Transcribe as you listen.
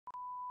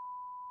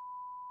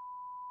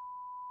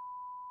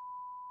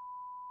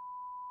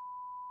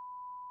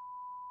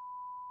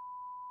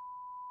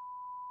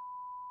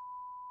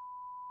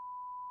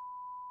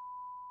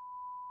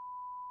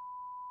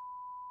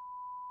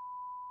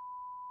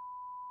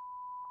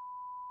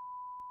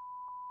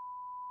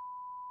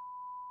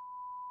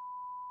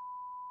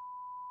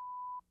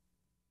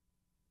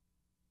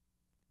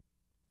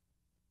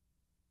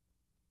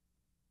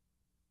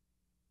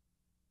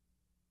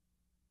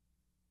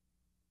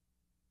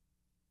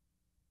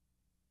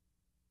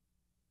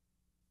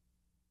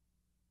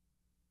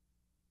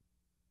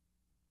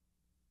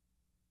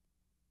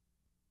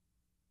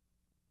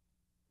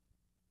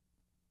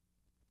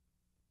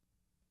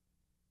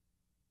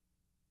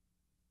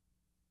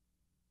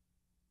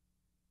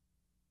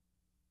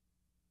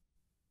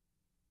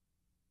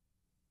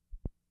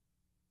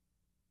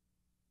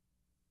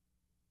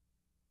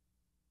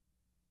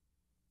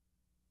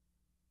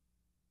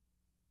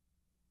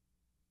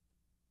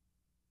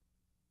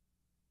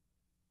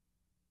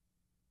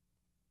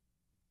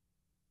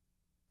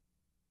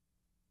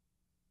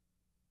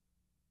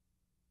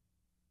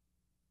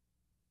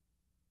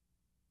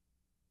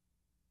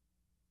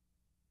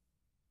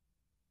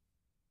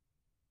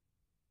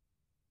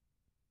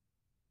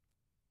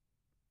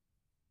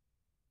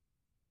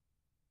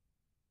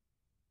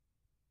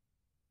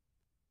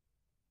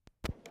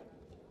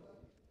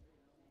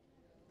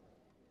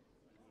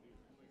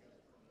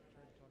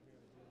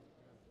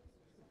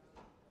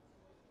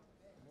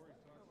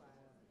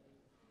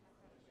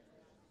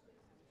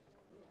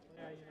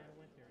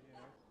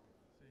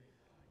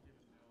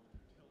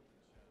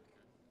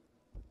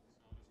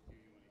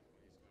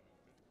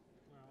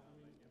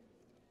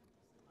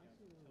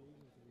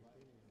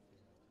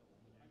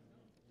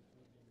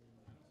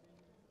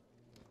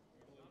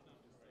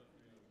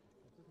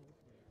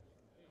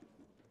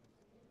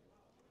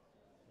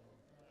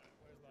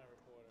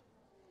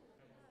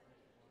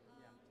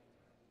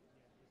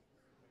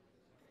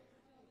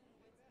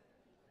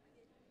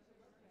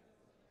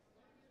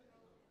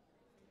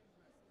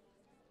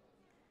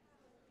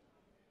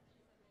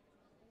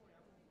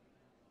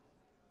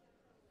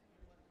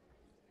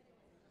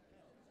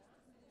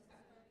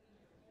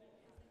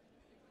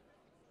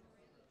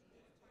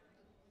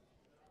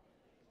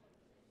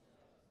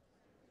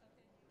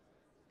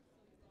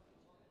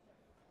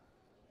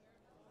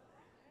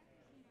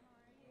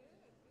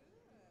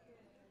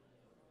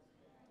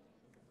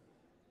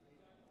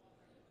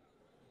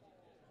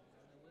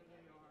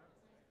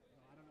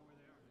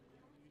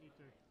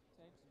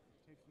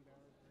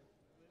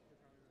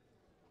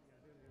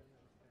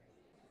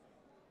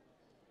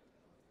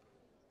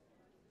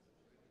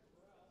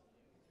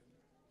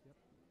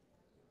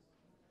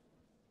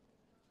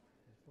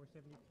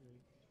473.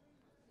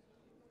 He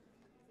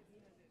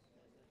has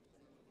it.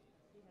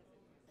 He has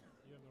it.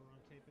 You have the wrong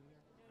tape in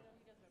there? No,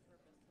 he does it on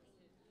purpose.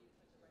 You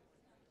put the right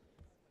one.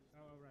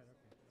 Oh, right,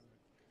 okay. All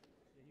right.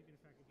 Yeah, you can, in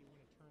fact, if you want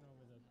to turn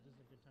over this is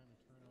a good time to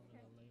turn over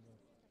the label.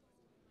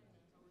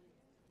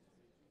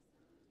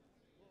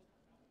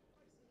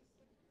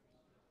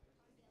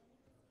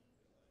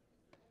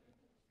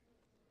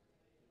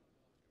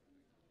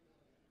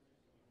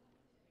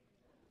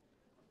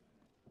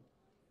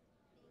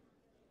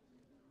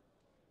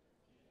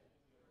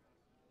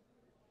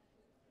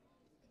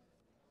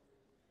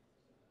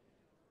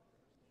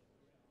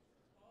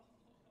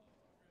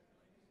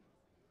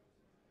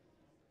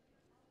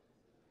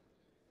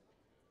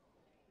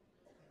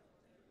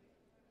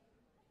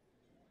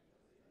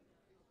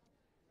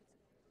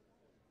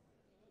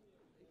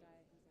 The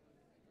guy who's on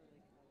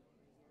early college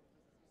here.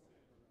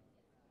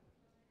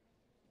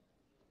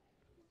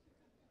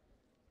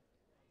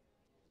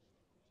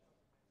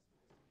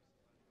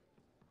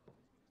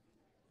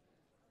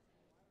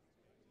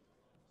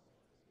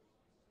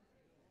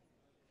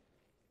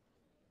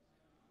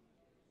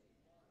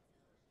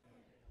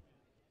 Oh, right.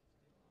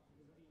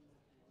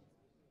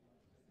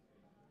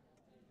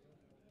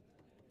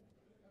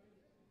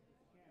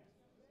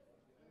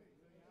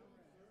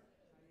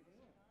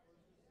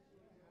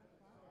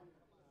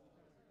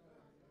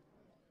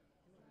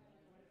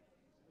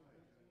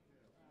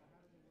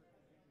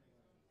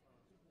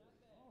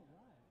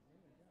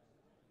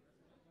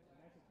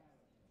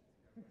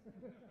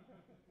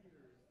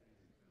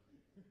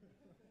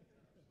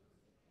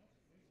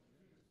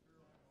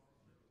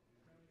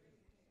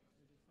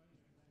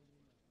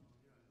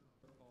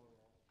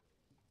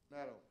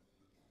 Nato,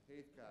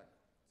 Haithcock,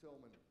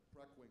 Tillman,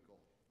 Preckwinkle,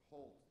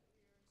 Holt,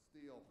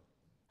 Steele,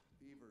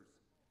 Beavers,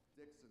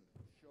 Dixon,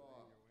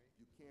 Shaw,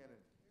 Buchanan,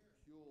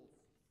 Hules,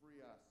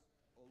 Frias,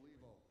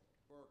 Olivo,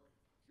 Burke,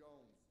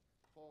 Jones,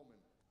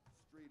 Coleman,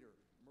 Streeter,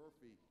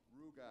 Murphy,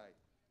 Rugai,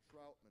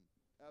 Troutman,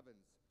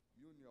 Evans,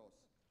 Munoz,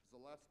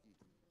 Zaleski,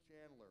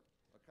 Chandler,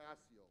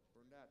 Ocasio,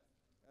 Burnett,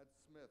 Ed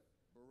Smith,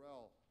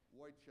 Burrell,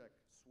 Wojcik,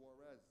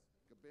 Suarez,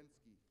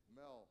 Gabinski,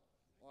 Mel,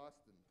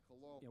 Austin,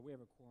 Cologne. Yeah, we have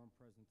a quorum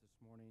present this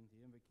morning.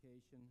 The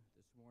invocation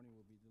this morning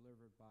will be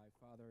delivered by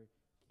Father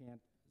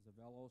Kant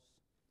Zavelos,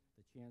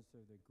 the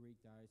Chancellor of the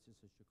Greek Diocese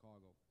of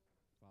Chicago.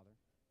 Father.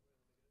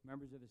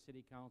 Members of the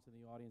City Council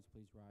and the audience,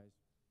 please rise.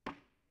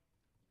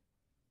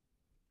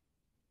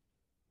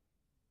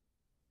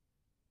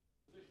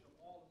 Position of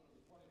Alderman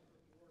of the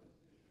 25th Ward of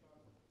the City of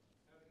Chicago,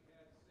 having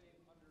had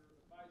same under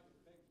advisory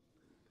begs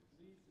to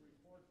leave the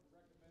report to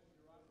recommend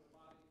your honorable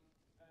body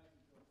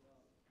passage of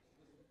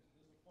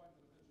this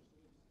appointment of Mr.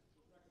 Solis.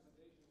 This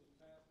recommendation was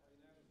passed by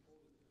unanimous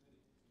vote of the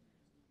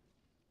committee.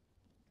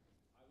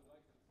 I would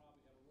like to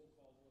probably have a roll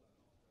call vote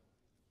on all.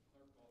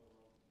 Clerk call the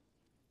roll.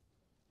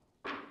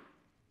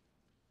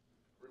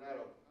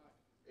 Renato,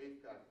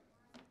 Haithcock,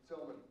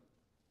 Tillman,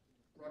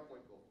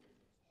 Preckwinkle,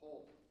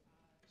 Holt,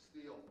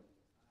 Steele,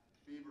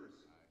 Beavers,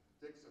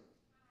 Dixon,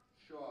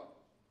 Shaw,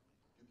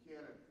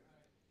 Buchanan,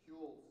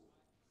 Hules,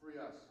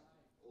 Frias,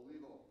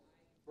 Olivo,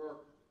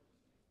 Burke,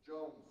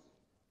 Jones,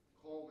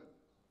 Coleman,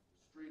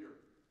 Streeter,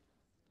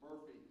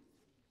 Murphy,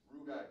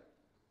 Rugai,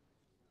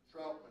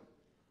 Troutman,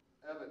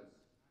 Evans,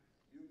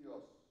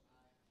 Munoz,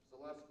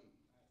 Zaleski,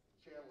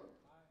 Chandler,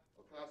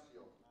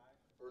 Ocasio,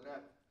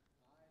 Burnett,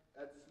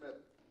 Ed Smith,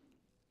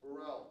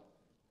 Burrell,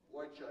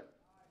 Wojcik,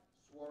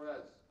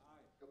 Suarez,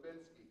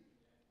 Gabinski,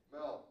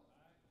 Mel,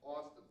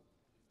 Austin,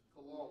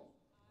 Cologne,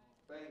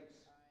 Banks,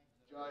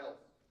 Giles,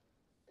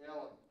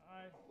 Allen,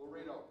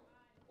 Lorino,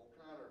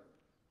 O'Connor,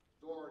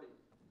 Doherty,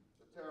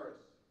 Gutierrez,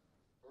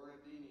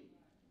 Bernardini,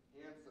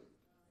 Hanson,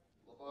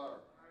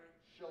 LeVar,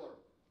 Schiller,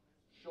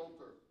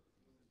 Schulter,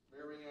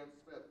 Mary Ann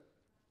Smith,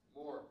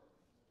 Moore,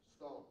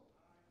 Stone.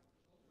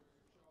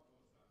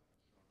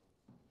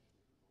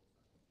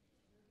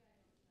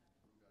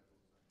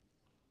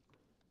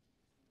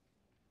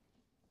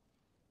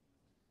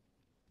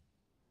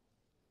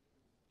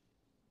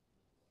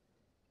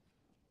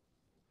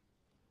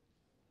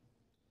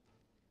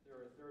 There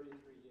are 33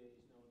 yeas,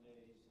 no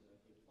nays.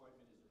 The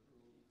appointment is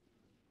approved.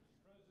 Mr.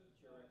 President,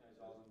 Chair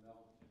recognizes Alderman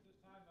Bell. at this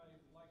time I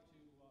would like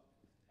to have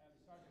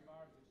Sergeant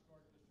Bars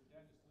escort Mr.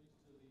 Dennis Leach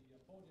to the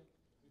podium.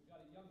 We've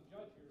got a young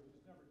judge here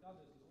who's never done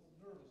this. He's a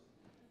little nervous.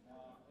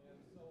 And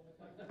so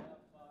we'd like to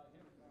have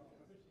him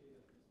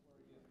officiate it before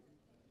he gets.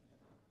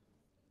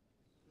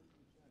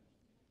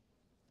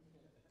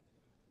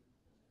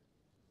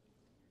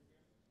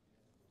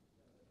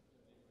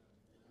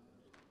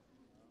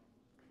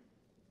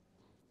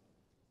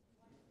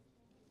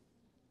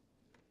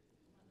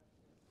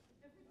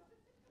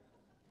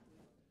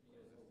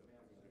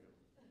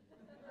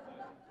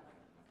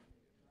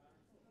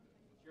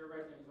 Chair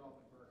recognizes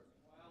Alderman Burke.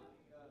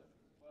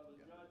 While the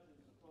judge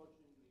is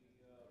approaching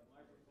the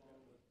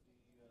microphone with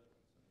the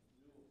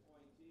new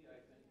appointee, I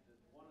think that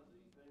one of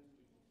the things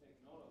we can take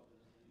note of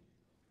is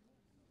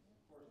of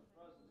course, the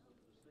presence of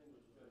the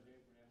distinguished Judge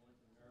Abraham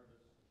Lincoln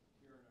Nervous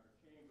here in our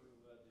chamber,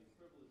 who had the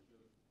privilege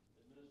of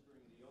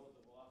administering the oath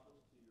of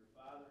office to your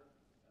father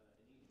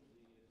in each of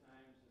the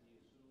times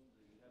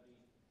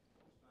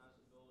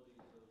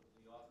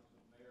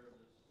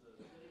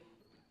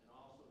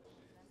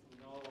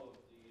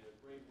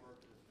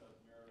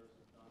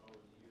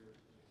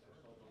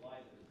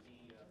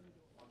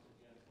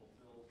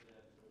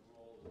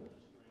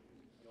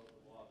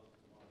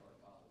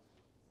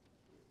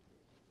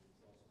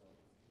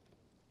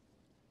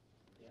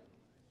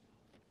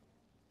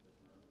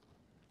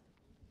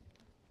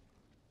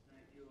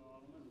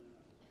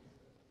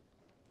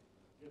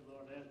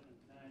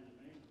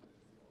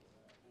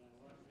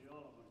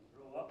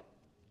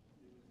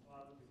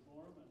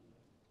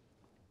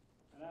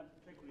I'm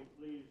particularly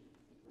pleased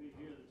to be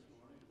here this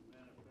morning. As a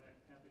matter of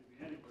fact, happy to be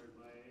anywhere at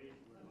my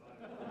age where there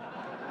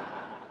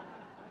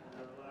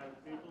are alive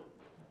people.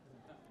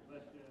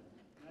 But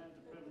I had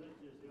the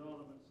privilege, as the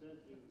Alderman said,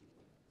 to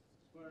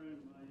swear in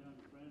my young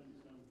friend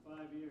some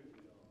 5 years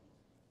ago.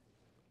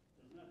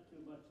 There's not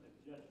too much that a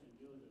judge can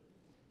do that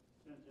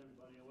sends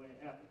everybody away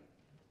happy.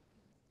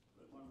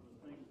 But two of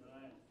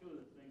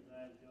the things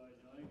I enjoy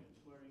doing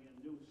is swearing in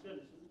new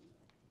citizens.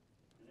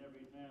 And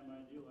every time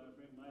I do, I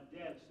bring my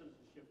dad's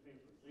citizenship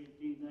papers,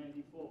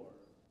 1894.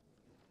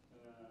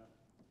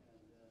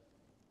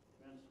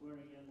 Then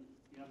swearing in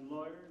young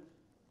lawyers,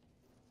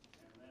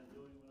 and then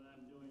doing what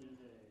I'm doing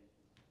today.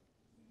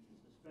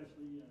 It's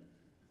especially a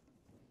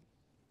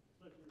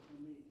pleasure for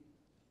me.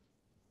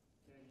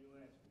 Can you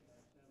ask me?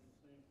 I have the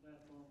same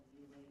platform with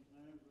you many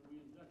times where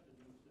we inducted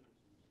new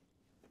citizens.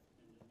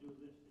 And to do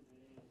this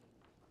today is a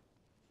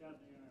shot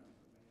in the arm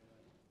for me.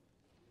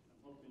 I'm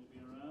hoping to be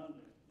around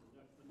to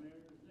induct the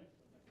mayors next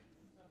election.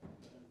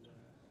 And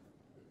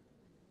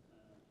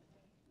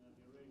now if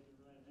you raise your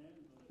right hand,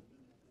 we'll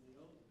administer the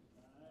oath. I,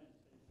 and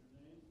state your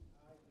name.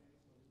 I, James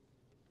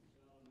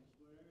solemnly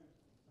swear.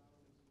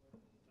 That I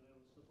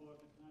will support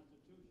the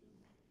Constitution. The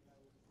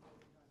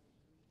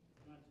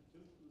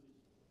Constitution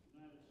of the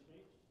United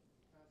States.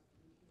 And the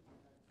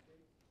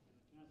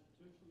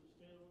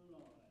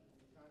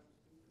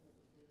Constitution of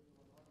the State of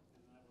Illinois.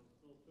 And I will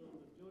fulfill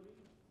the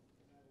duties.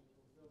 Of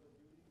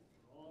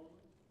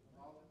Alderman.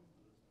 Of the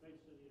great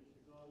city of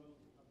Chicago.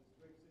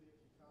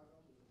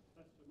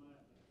 To the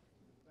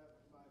best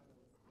of my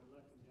ability. Good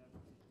luck and God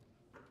bless you.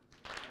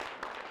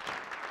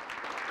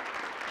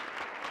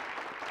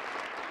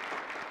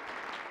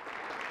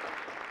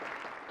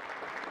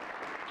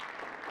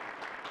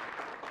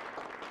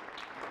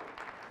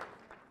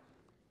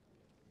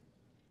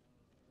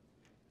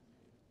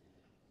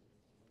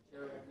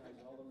 Chair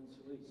recognizes Alderman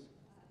Solis.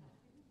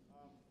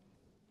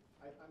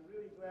 I'm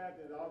really glad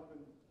that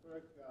Alderman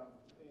Burke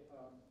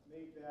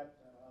made that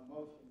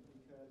motion,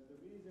 because the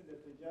reason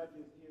that the judge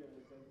is here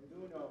is that you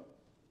do know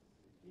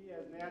he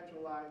has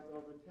naturalized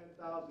over 10,000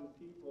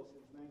 people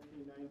since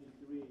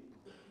 1993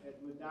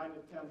 at Medina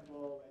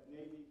Temple, at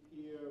Navy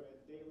Pier, at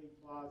Daley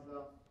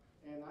Plaza,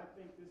 and I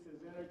think this has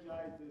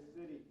energized this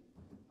city.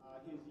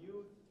 His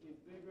youth, his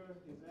vigor,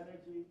 his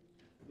energy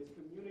is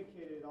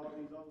communicated at all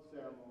these oath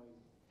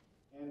ceremonies,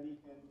 and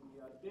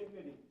the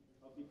dignity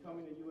of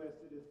becoming a U.S.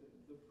 citizen,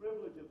 the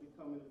privilege of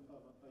becoming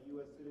a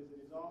U.S. citizen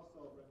is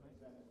also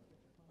represented.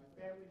 My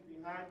family's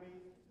behind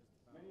me.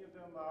 Many of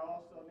them are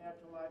also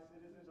naturalized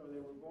citizens, or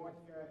they were born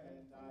here,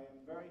 and I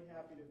am very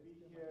happy to be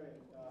here, and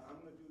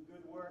I'm going to do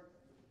good work,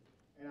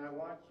 and I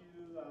want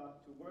you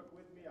to work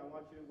with me. I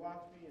want you to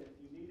watch me, and if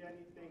you need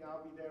anything,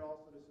 I'll be there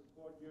also to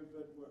support your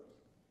good works.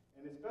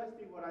 And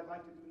especially what I'd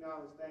like to do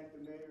now is thank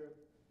the Mayor,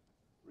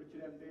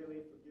 Richard M.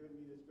 Daley, for giving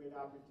me this great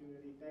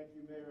opportunity. Thank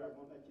you, Mayor. I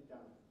won't let you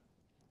down.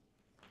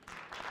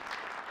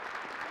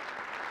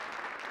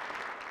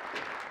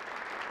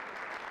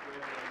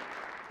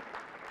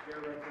 Chair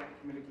recognizes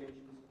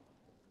communications. Mr.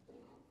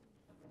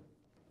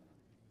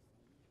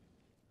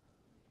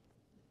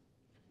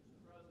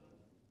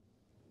 President.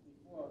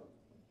 Before,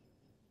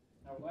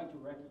 I would like to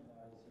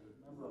recognize a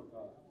member of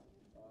the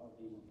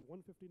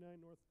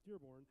 159 North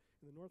Dearborn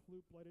in the North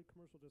Loop Blighted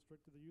Commercial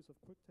District to the use of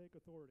Quick Take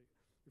Authority.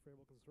 Your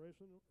favorable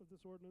consideration of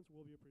this ordinance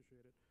will be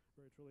appreciated.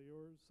 Very truly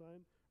yours,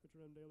 signed,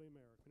 Richard M. Daley,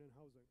 Mayor, Committee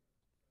on Housing.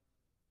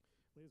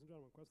 Ladies and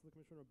gentlemen, request of the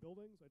Commissioner of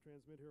Buildings, I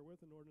transmit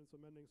herewith an ordinance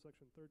amending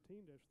Section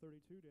 13-32-310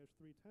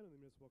 of the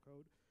Municipal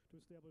Code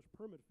to establish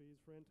permit fees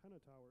for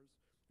antenna towers.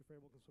 Your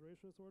favorable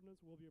consideration of this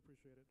ordinance will be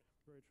appreciated.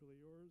 Very truly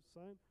yours,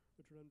 signed,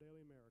 Richard M.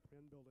 Daley, Mayor,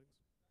 Committee on Buildings.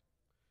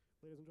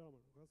 Ladies and gentlemen,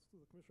 request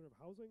of the Commissioner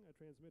of Housing, I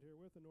transmit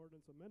herewith an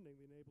ordinance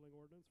amending the enabling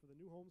ordinance for the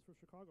New Homes for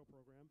Chicago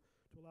program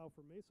to allow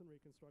for masonry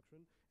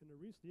construction in the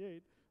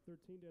Restated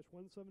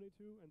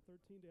 13-172 and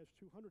 13-200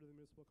 of the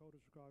Municipal Code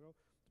of Chicago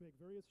to make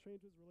various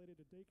changes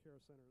related to daycare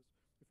centers.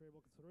 Your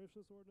favorable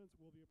consideration of this ordinance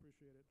will be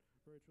appreciated.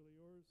 Very truly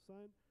yours,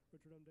 signed,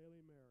 Richard M.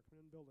 Daley, Mayor,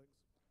 Committee on Buildings.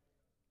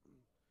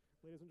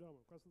 Ladies and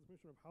gentlemen, request of the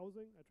Commissioner of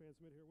Housing, I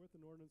transmit herewith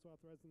an ordinance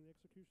authorizing the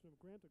execution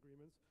of grant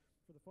agreements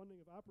for the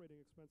funding of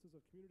operating expenses of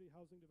community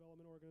housing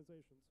development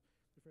organizations.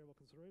 Your favorable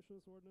consideration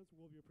of this ordinance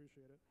will be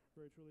appreciated.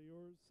 Very truly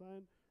yours,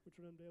 signed,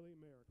 Richard M. Daley,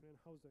 Mayor, Committee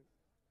on Housing.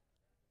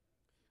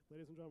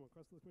 Ladies and gentlemen,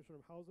 request of the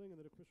Commissioner of Housing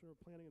and the Commissioner of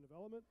Planning and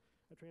Development,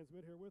 I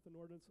transmit herewith an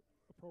ordinance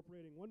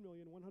appropriating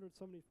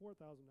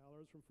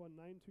 $1,174,000 from Fund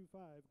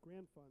 925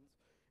 grant funds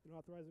and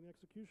authorizing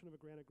execution of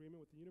a grant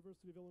agreement with the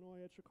University of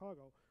Illinois at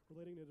Chicago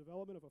relating to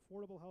development of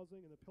affordable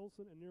housing in the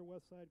Pilsen and near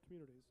West Side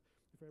communities.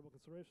 Your favorable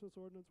consideration of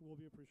this ordinance will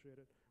be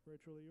appreciated. Very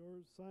truly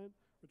yours, signed,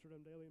 Richard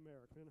M. Daley,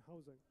 Mayor, Committee on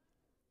Housing.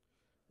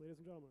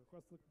 Ladies and gentlemen,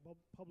 request of the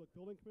Public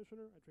Building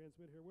Commissioner, I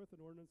transmit herewith an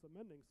ordinance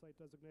amending site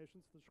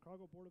designations to the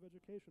Chicago Board of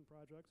Education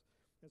projects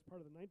as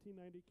part of the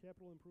 1990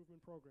 Capital Improvement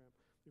Program.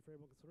 Your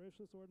favorable consideration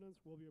of this ordinance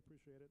will be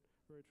appreciated.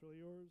 Very truly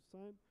yours,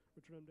 signed,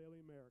 Richard M.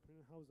 Daley, Mayor,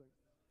 Committee on Housing.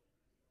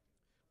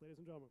 Ladies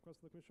and gentlemen,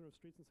 request of the Commissioner of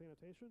Streets and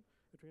Sanitation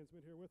to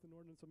transmit herewith an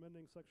ordinance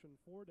amending Section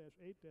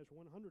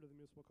 4-8-100 of the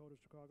Municipal Code of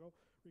Chicago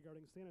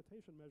regarding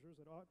sanitation measures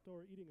at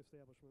outdoor eating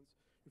establishments.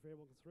 Your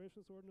favorable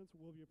consideration of this ordinance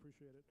will be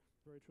appreciated.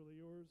 Very truly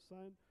yours,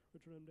 signed,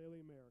 Richard M.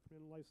 Daley, Mayor.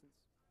 Command and license.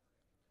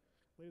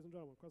 Ladies and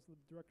gentlemen, request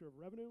of the Director of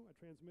Revenue, I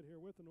transmit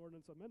herewith an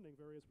ordinance amending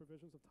various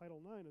provisions of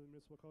Title IX of the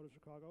Municipal Code of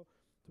Chicago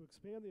to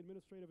expand the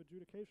administrative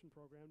adjudication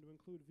program to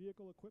include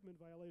vehicle equipment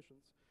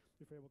violations.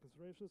 Your favorable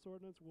consideration of this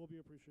ordinance will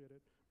be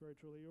appreciated. Very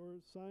truly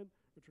yours, signed,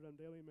 Richard M.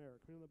 Daley, Mayor.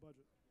 Committee on the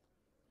Budget.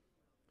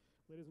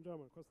 Ladies and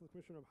gentlemen, request of the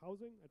Commissioner of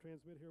Housing, I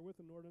transmit herewith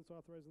an ordinance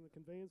authorizing the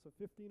conveyance of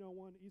 1501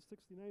 East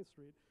 69th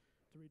Street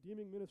to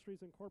Redeeming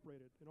Ministries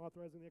Incorporated and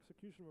authorizing the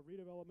execution of a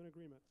redevelopment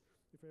agreement.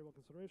 Your favorable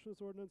consideration of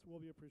this ordinance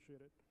will be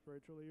appreciated.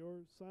 Very truly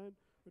yours, signed,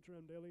 Richard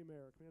M. Daley,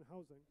 Mayor. Command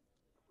Housing.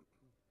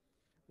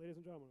 Ladies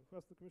and gentlemen,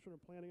 request the Commissioner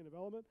of Planning and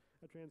Development,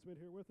 I transmit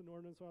herewith an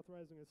ordinance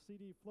authorizing a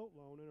CD float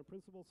loan in a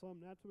principal sum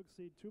not to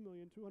exceed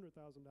 $2,200,000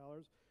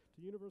 to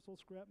Universal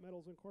Scrap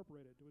Metals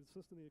Incorporated to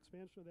assist in the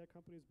expansion of that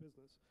company's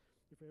business.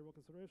 Your favorable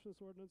consideration of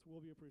this ordinance will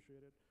be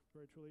appreciated.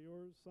 Very truly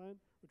yours, signed,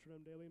 Richard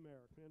M. Daley,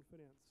 Mayor. Command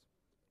Finance.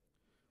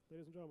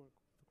 Ladies and gentlemen,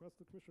 request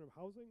the Commissioner of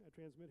Housing, I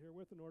transmit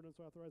herewith an ordinance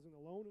authorizing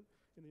a loan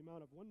in the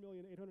amount of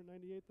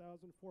 $1,898,454.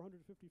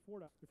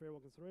 Your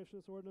favorable consideration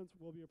of this ordinance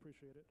will be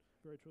appreciated.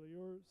 Very truly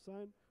yours,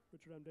 signed,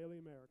 Richard M.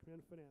 Daley, Mayor.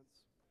 Command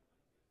Finance.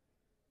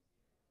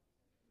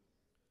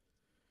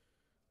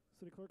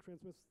 City Clerk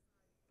transmits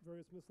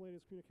various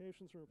miscellaneous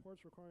communications and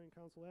reports requiring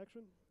council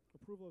action.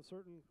 Approval of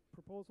certain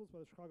proposals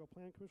by the Chicago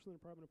Plan Commission and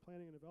the Department of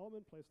Planning and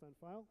Development placed on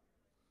file.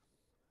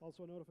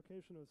 Also a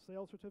notification of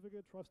sales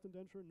certificate, trust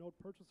indenture, note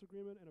purchase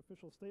agreement, and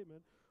official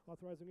statement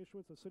authorizing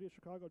issuance of City of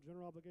Chicago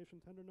General Obligation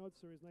Tender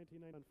Notes Series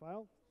 1990 on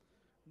file.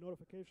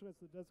 Notification as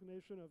the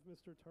designation of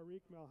Mr.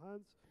 Tariq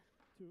Malhans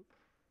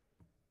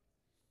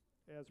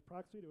as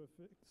proxy to a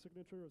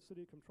signature of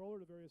City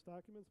Controller to various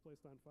documents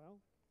placed on file.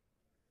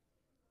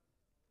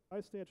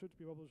 By statute to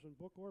be published in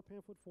book or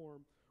pamphlet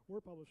form,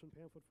 were published in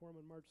pamphlet form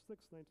on March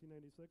 6,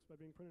 1996 by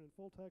being printed in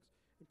full text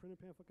and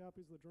printed pamphlet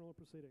copies of the Journal of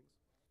Proceedings.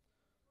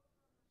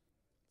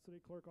 City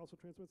Clerk also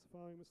transmits the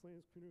following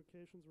miscellaneous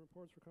communications and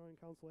reports requiring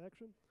council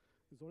action.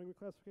 The zoning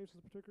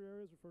reclassifications of particular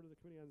areas refer to the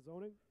Committee on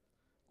Zoning.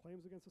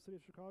 Claims against the City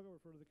of Chicago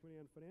refer to the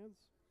Committee on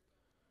Finance.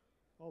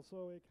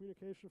 Also a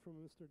communication from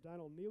Mr.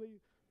 Donald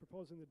Neely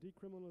proposing the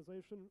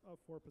decriminalization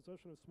for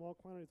possession of small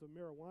quantities of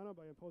marijuana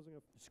by imposing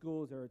a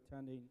Schools are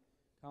attending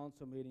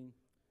council meeting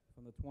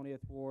from the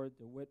 20th Ward,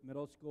 the Witt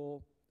Middle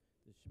School,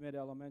 the Schmidt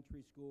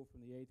Elementary School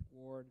from the 8th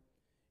Ward,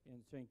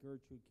 and St.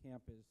 Gertrude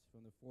Campus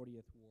from the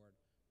 40th Ward.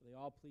 Will they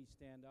all please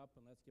stand up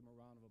and let's give them a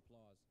round of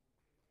applause.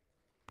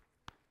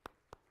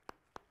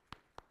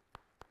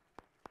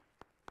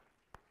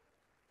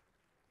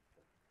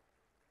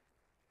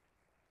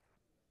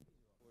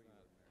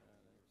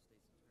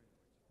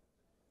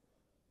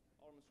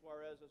 Alderman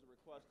Suarez has a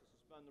request to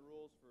suspend the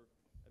rules for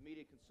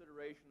immediate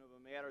consideration of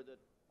a matter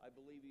that I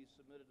believe he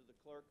submitted to the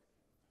clerk.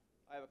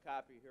 I have a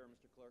copy here,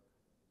 Mr. Clerk.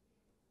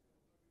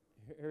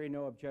 Hearing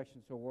no objection,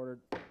 so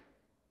ordered.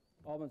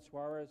 Alderman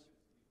Suarez.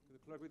 Could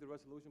the clerk read the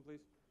resolution, please?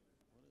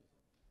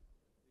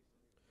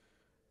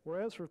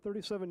 Whereas for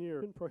 37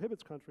 years it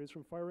prohibits countries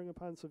from firing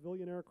upon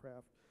civilian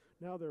aircraft,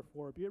 now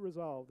therefore be it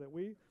resolved that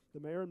we, the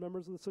Mayor and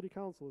members of the City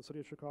Council of the City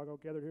of Chicago,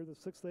 gathered here the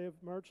 6th day of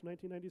March,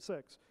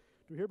 1996,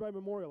 do hereby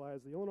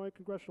memorialize the Illinois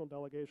Congressional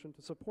Delegation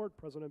to support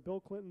President Bill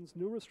Clinton's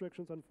new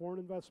restrictions on foreign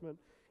investment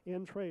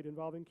and trade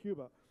involving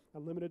Cuba,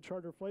 unlimited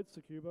charter flights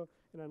to Cuba,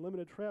 and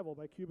unlimited travel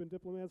by Cuban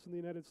diplomats in the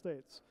United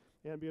States.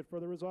 And be it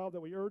further resolved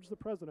that we urge the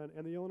President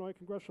and the Illinois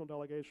Congressional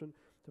Delegation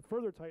to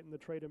further tighten the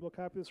trade and will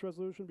copy this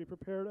resolution be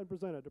prepared and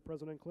presented to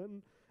President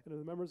Clinton and to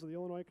the members of the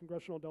Illinois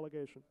Congressional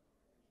Delegation.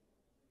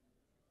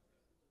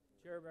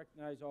 Chair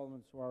recognizes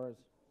Alderman Suarez.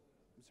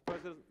 Mr.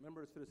 President,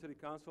 members to the City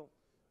Council,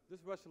 this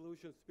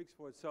resolution speaks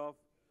for itself.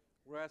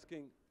 We're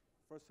asking,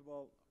 first of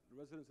all, the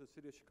residents of the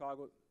City of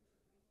Chicago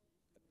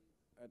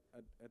at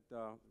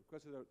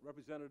request of the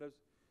representatives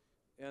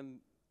and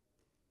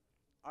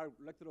our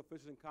elected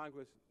officials in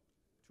Congress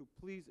to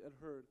please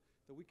adhere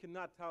that we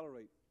cannot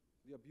tolerate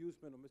the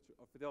abusement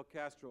of Fidel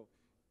Castro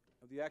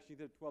of the action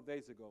he did 12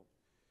 days ago.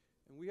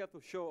 And we have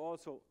to show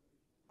also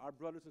our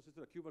brothers and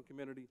sisters of the Cuban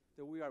community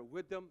that we are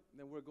with them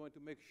and we're going to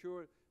make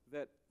sure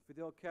that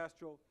Fidel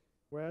Castro.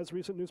 Whereas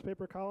recent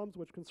newspaper columns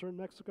which concerned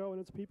Mexico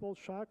and its people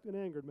shocked and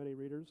angered many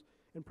readers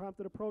and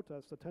prompted a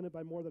protest attended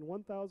by more than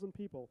 1,000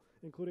 people,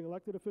 including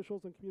elected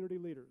officials and community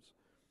leaders.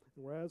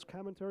 And whereas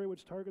commentary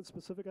which targets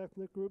specific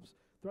ethnic groups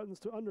threatens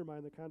to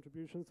undermine the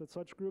contributions that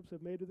such groups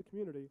have made to the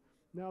community,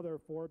 now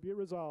therefore be it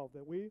resolved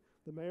that we,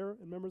 the Mayor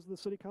and members of the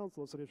City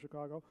Council of the City of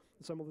Chicago,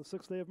 assembled the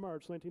 6th day of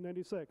March,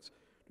 1996,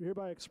 do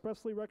hereby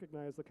expressly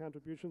recognize the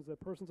contributions that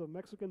persons of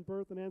Mexican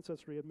birth and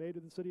ancestry have made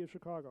to the City of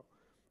Chicago.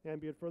 And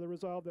be it further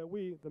resolved that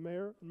we, the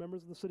Mayor and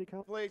members of the City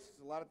Council. Place,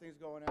 there's a lot of things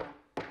going on.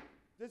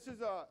 This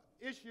is an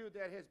issue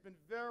that has been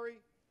very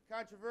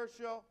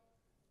controversial.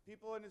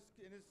 People in this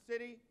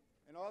city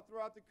and all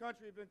throughout the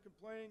country have been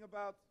complaining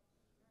about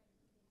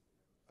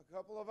a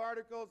couple of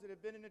articles that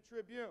have been in the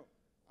Tribune.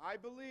 I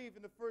believe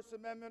in the First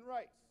Amendment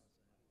rights.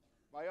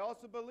 But I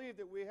also believe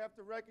that we have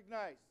to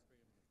recognize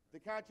the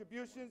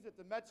contributions that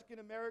the Mexican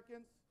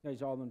Americans.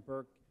 Thanks, Alderman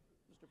Burke.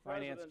 Mr.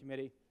 Finance President,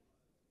 Committee.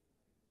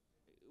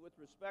 with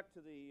respect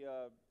to the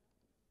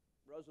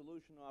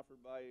resolution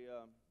offered by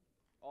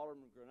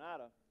Alderman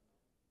Granata,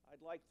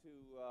 I'd like to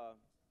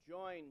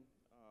join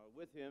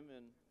with him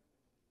in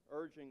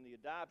urging the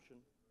adoption,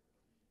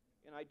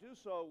 and I do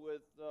so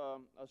with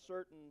a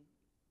certain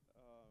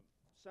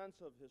sense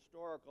of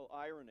historical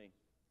irony,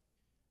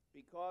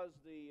 because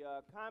the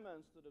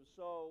comments that have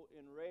so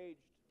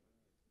enraged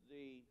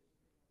the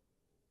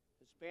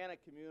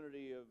Hispanic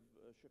community of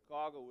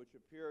Chicago, which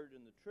appeared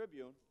in the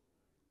Tribune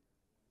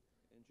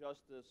in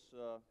just this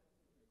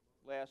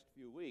last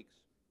few weeks,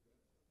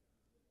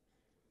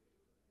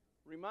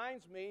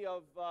 reminds me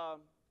of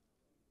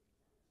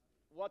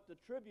what the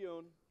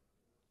Tribune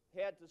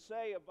had to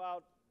say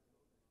about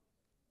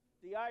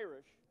the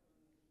Irish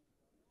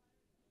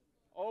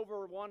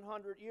over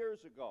 100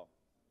 years ago.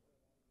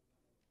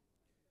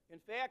 In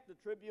fact, the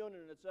Tribune,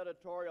 in its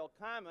editorial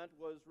comment,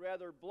 was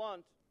rather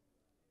blunt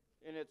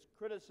in its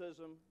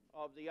criticism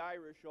of the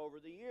Irish over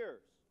the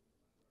years.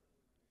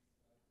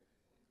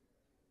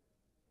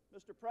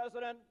 Mr.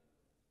 President,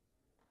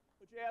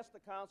 would you ask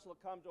the Council to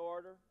come to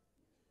order?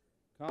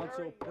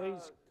 Council,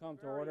 please come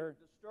to order.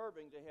 Very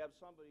disturbing to have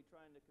somebody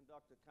trying to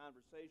conduct a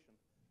conversation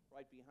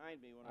right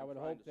behind me when I I'm would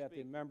trying hope to that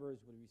the speak. members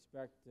would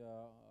respect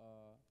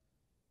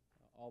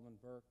Alderman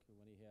Burke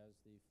when he has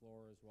the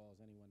floor, as well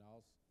as anyone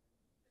else.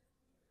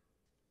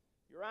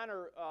 Your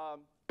Honor,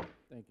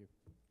 Thank you.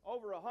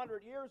 over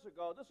 100 years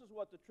ago, this is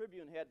what the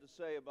Tribune had to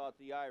say about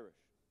the Irish.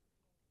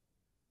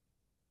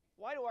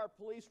 Why do our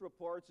police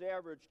reports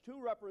average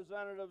 2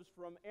 representatives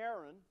from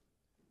Erin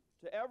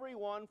to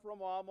everyone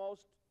from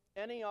almost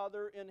any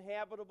other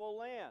inhabitable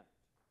land?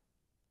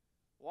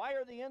 Why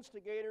are the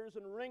instigators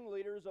and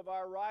ringleaders of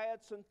our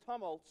riots and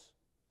tumults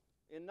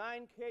in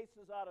 9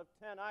 cases out of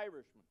 10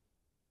 Irishmen?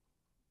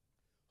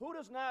 Who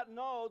does not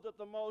know that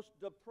the most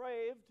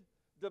depraved,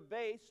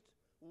 debased,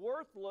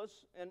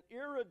 worthless, and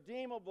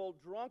irredeemable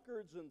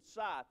drunkards and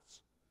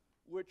sots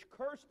which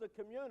curse the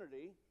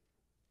community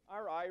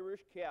are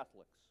Irish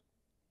Catholics?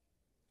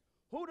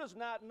 Who does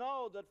not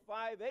know that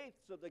 5/8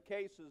 of the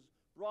cases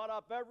brought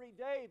up every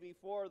day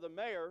before the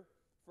mayor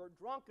for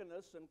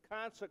drunkenness and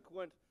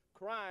consequent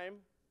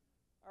crime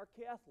are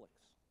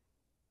Catholics?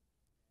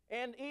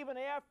 And even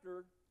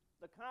after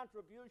the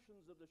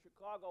contributions of the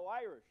Chicago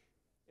Irish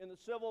in the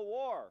Civil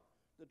War,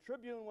 the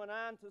Tribune went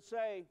on to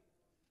say,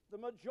 the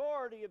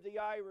majority of the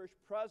Irish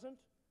present,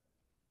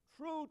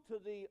 true to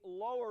the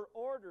lower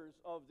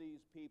orders of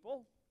these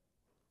people,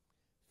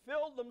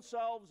 filled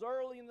themselves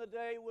early in the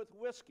day with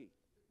whiskey.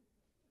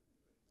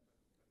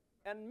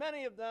 And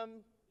many of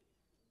them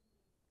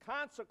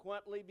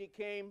consequently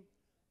became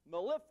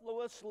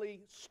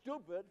mellifluously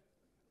stupid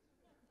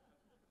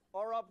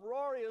or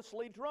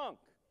uproariously drunk.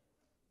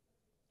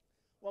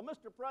 Well,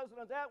 Mr.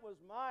 President, that was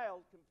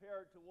mild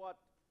compared to what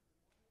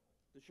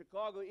the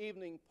Chicago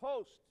Evening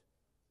Post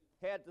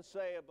had to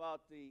say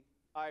about the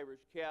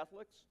Irish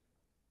Catholics.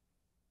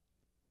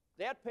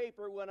 That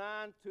paper went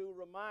on to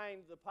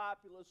remind the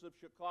populace of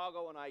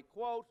Chicago, and I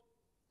quote,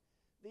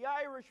 "The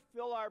Irish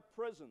fill our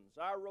prisons,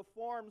 our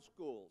reform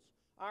schools,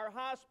 our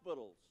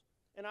hospitals,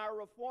 and our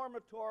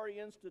reformatory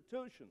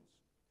institutions.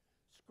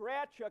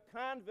 Scratch a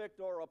convict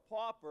or a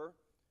pauper,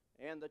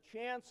 and the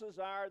chances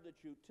are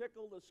that you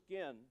tickle the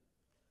skin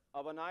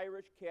of an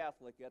Irish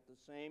Catholic at the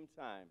same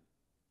time.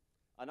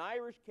 An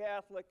Irish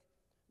Catholic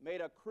made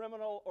a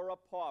criminal or a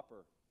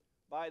pauper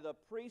by the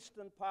priest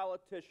and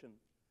politician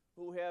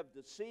who have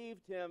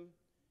deceived him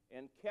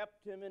and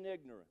kept him in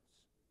ignorance.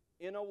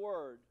 In a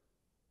word,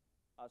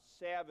 a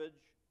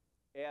savage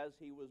as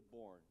he was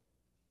born."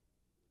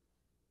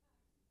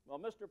 Well,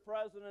 Mr.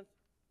 President,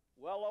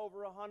 well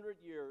over 100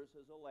 years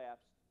has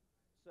elapsed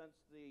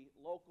since the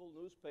local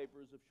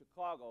newspapers of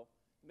Chicago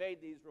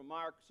made these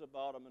remarks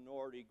about a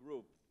minority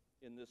group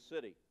in this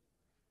city.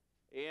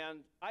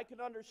 And I can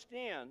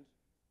understand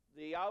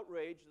the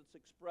outrage that's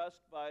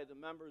expressed by the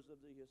members of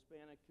the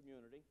Hispanic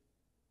community,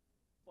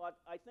 but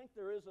I think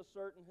there is a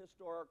certain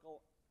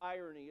historical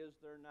irony, is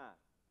there not?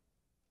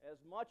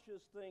 As much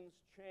as things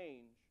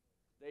change,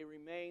 they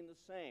remain the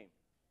same.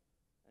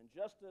 And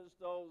just as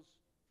those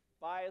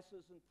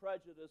biases and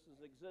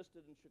prejudices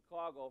existed in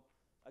Chicago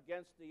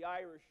against the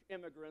Irish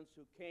immigrants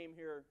who came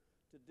here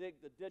to dig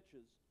the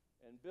ditches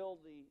and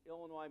build the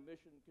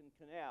Illinois-Michigan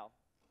Canal,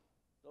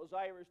 those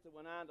Irish that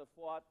went on to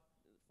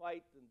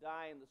fight and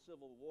die in the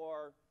Civil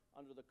War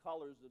under the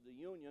colors of the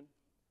Union,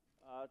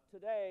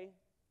 today,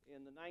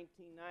 in the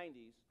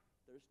 1990s,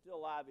 there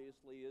still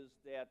obviously is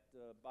that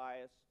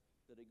bias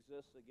that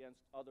exists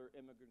against other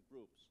immigrant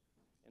groups.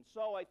 And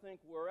so I think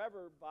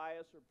wherever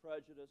bias or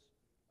prejudice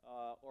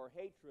or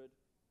hatred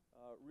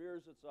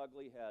rears its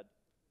ugly head,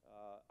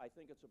 I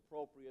think it's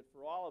appropriate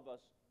for all of us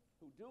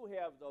who do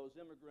have those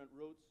immigrant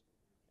roots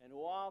and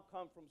who all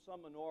come from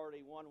some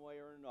minority one way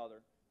or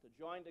another to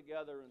join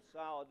together in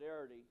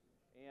solidarity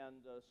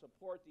and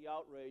support the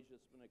outrage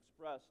that's been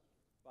expressed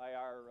by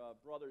our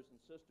brothers and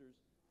sisters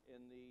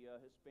in the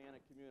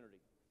Hispanic community.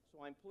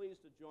 So I'm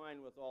pleased to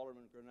join with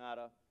Alderman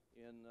Granata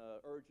in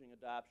urging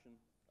adoption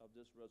of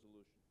this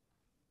resolution.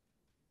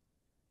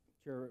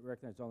 Chair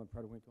recognizes Alderman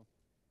Predwinkle.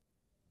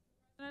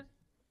 President,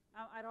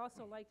 I'd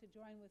also like to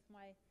join with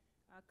my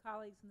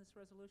colleagues in this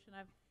resolution.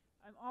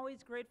 I'm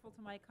always grateful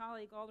to my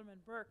colleague, Alderman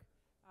Burke.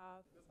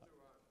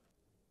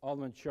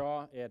 Alderman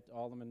Shaw at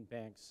Alderman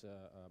Banks'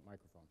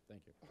 microphone.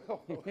 Thank you.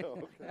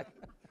 Okay.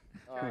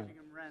 Charging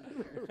him rent.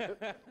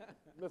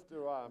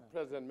 Mr.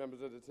 President,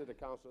 members of the City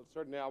Council,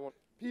 certainly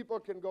people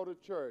can go to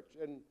church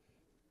and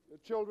the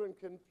children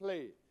can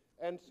play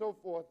and so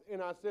forth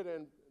in our city,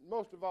 and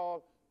most of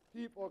all,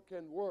 people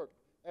can work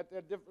at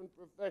their different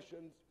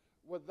professions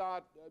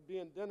without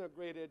being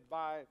denigrated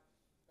by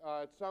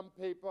some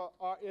paper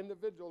or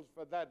individuals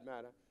for that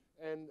matter.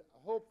 And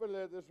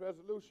hopefully this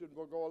resolution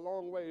will go a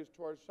long ways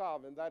towards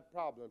solving that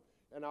problem.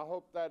 And I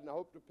hope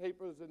the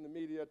papers and the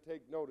media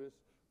take notice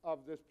of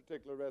this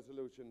particular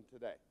resolution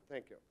today.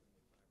 Thank you.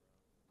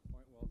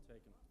 Point well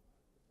taken.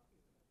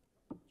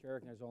 Chair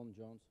recognizes Alderman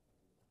Jones.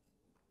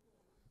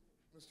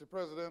 Mr.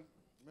 President,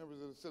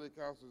 members of the City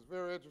Council, it's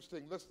very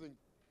interesting listening.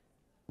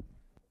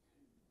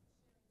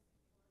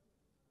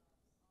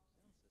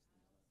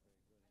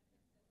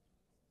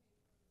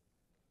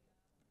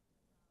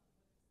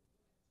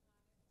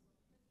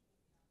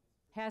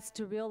 Has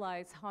to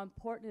realize how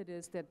important it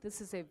is that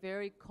this is a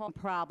very common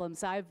problem.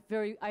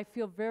 I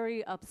feel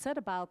very upset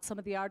about some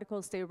of the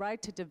articles they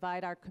write to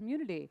divide our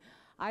community.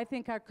 I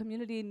think our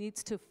community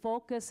needs to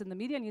focus, and the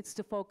media needs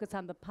to focus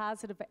on the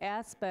positive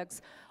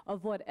aspects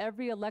of what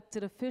every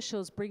elected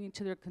official is bringing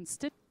to their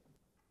constituents.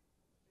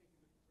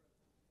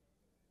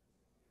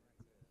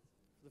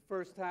 The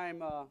first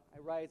time I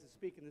rise to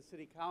speak in the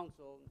City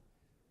Council,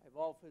 I've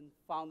often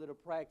found it a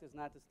practice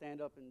not to stand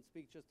up and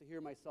speak just to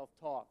hear myself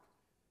talk.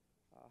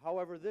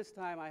 However, this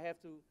time I have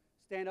to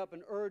stand up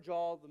and urge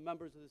all the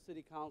members of the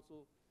City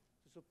Council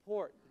to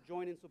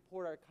join and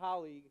support our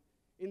colleague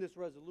in this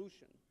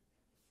resolution.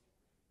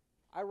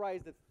 I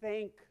rise to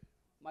thank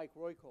Mike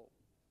Royko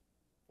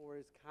for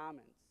his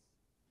comments.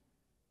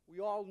 We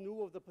all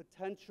knew of the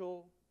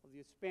potential of the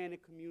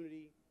Hispanic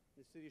community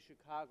in the city of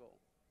Chicago,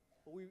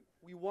 but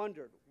we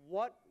wondered,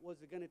 what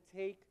was it going to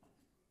take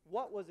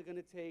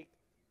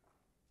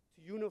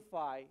to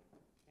unify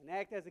and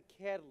act as a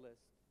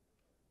catalyst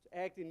to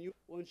act in unity?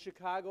 Well, in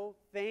Chicago,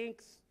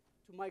 thanks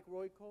to Mike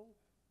Royko,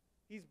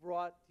 he's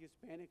brought the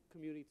Hispanic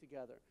community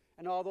together.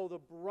 And although the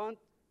brunt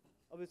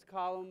of his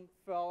column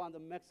fell on the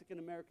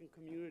Mexican-American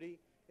community,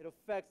 it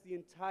affects the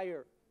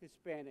entire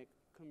Hispanic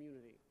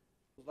community.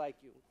 Like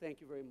you. Thank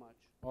you very much.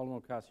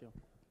 Alderman Ocasio.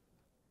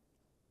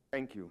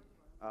 Thank you.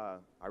 I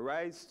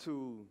rise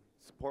to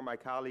support my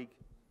colleague,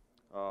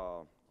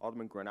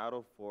 Alderman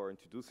Granado, for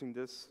introducing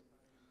this.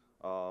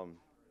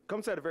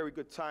 Comes at a very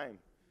good time,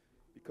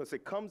 because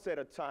it comes at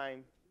a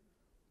time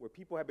where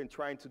people have been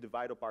trying to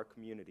divide up our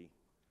community,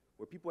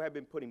 where people have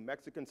been putting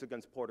Mexicans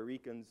against Puerto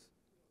Ricans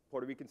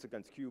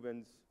against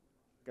Cubans,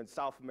 against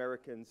South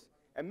Americans,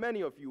 and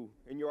many of you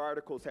in your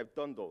articles have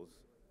done those,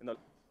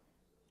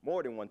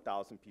 more than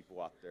 1,000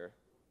 people out there.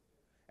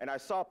 And I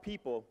saw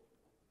people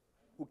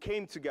who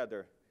came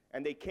together,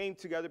 and they came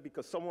together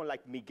because someone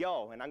like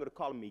Miguel, and I'm going to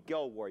call him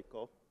Miguel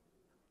Royko,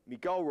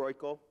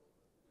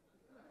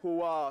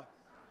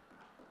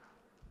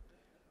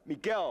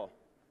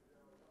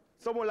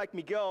 someone like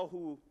Miguel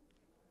who,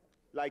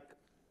 like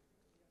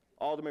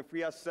Alderman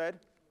Frias said,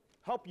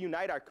 helped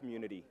unite our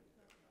community.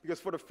 Because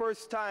for the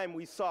first time,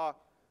 we saw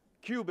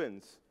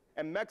Cubans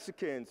and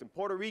Mexicans and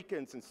Puerto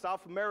Ricans and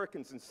South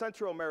Americans and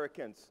Central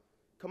Americans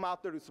come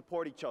out there to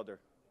support each other.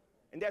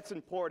 And that's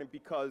important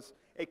because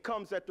it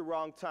comes at the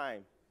wrong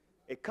time.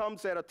 It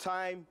comes at a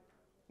time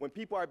when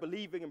people are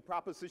believing in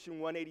Proposition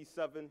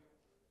 187.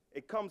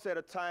 It comes at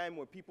a time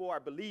when people are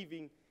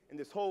believing in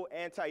this whole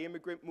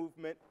anti-immigrant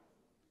movement.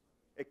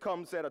 It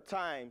comes at a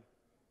time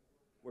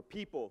where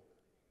people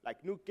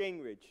like Newt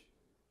Gingrich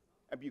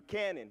and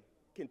Buchanan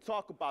can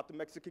talk about the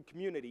Mexican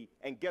community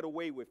and get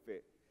away with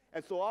it.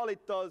 And so all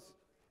it does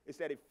is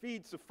that it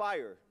feeds the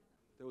fire.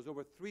 There was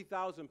over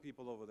 3,000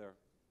 people over there.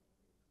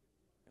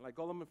 And like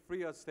Alderman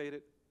Frias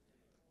stated,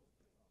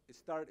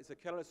 it's a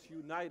catalyst to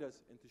unite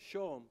us and to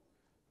show them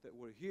that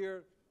we're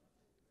here,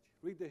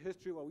 read the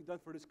history, what we've done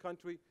for this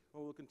country,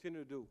 what we'll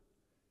continue to do.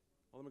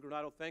 Alderman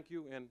Granado, thank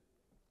you, and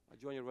I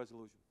join your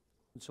resolution.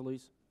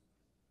 Solis.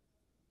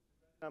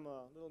 I'm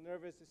a little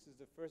nervous. This is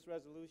the first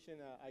resolution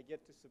I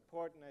get to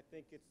support, and I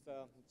think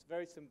it's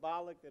very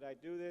symbolic that I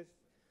do this.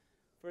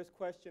 First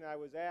question I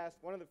was asked,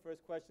 one of the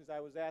first questions I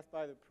was asked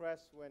by the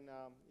press when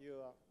you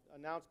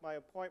announced my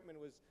appointment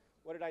was,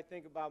 what did I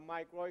think about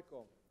Mike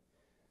Royko?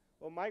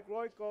 Well, Mike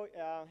Royko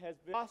has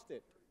been lost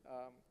it.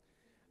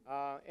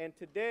 And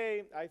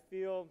today I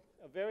feel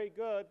very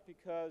good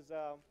because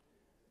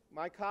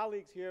my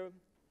colleagues here,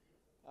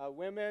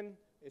 women,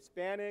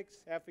 Hispanics,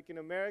 African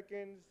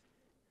Americans,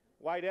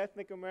 white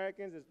ethnic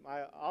Americans, as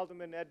my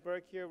Alderman Ed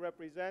Burke here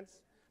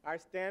represents, are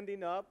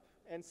standing up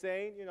and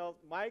saying, you know,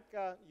 Mike,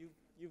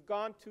 you've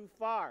gone too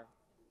far.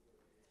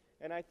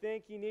 And I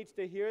think he needs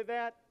to hear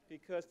that,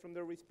 because from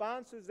the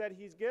responses that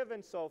he's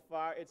given so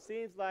far, it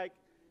seems like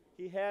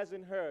he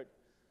hasn't heard.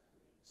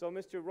 So,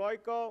 Mr.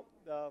 Royko,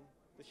 the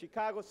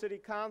Chicago City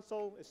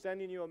Council is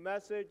sending you a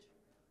message.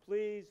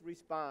 Please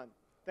respond.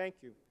 Thank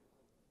you.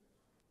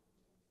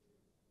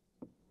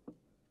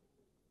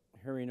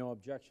 Hearing no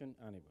objection,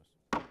 omnibus.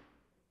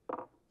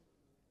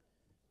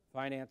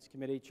 Finance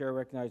Committee, Chair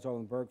recognizes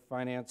Alderman Burke.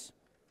 Finance.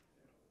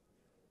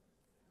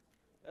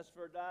 Es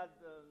verdad,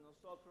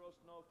 nosotros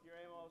no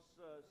queremos,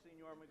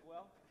 Señor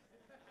Miguel.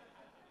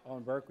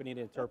 Alderman Burke, we need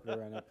an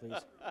interpreter on that,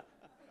 please.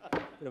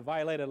 Could have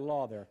violated the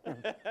law there.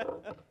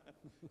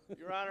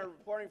 Your Honor,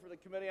 reporting for the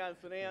Committee on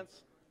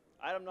Finance,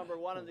 item number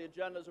 1 on the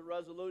agenda is a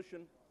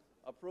resolution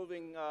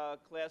approving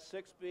Class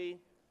 6B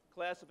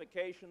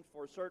classification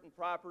for certain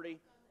property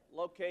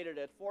located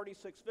at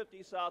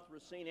 4650 South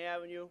Racine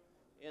Avenue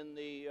in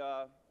the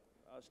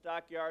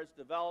Stockyards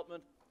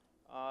development.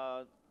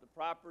 The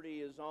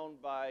property is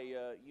owned by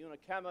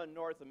Unichema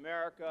North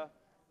America,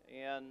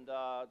 and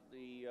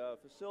the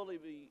facility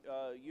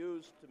will be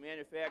used to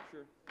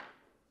manufacture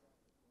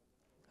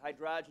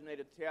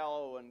hydrogenated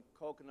tallow and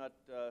coconut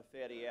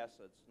fatty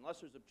acids. Unless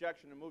there's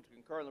objection, I move to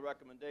concur in the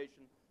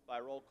recommendation by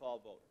roll call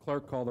vote.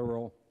 Clerk, call the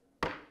roll.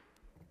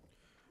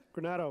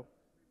 Granado.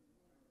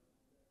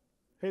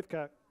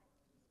 Haithcock.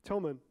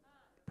 Tillman.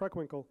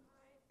 Preckwinkle.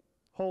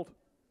 Holt.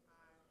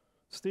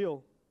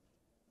 Steele.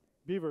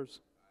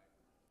 Beavers.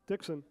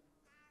 Dixon.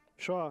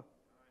 Shaw.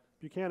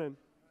 Buchanan.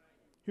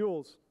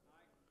 Hewells.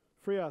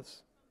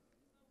 Frias.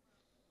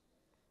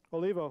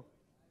 Olivo.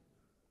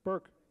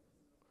 Burke.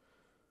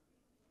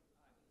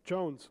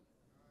 Jones.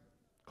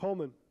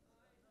 Coleman.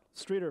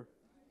 Streeter.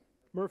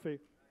 Murphy.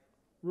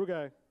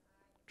 Rugai.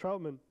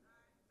 Troutman.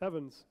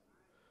 Evans.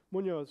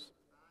 Munoz.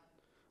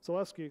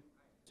 Zaleski.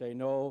 Say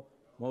no.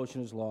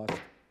 Motion is lost.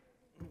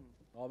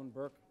 Alderman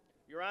Burke.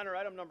 Your Honor,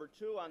 item number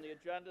 2 on the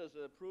agenda is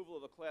the approval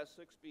of a Class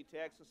 6B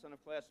tax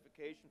incentive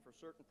classification for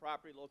certain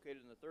property located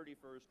in the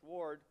 31st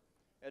Ward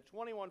at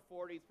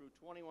 2140 through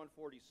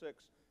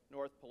 2146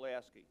 North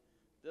Pulaski.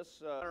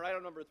 This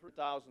item number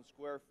 3,000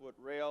 square foot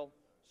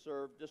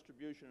rail-served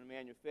distribution and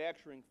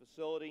manufacturing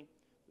facility.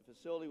 The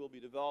facility will be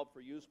developed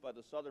for use by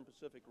the Southern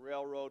Pacific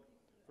Railroad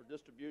for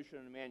distribution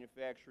and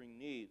manufacturing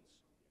needs.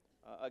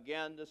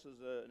 Again, this is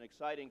an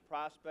exciting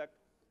prospect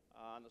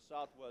on the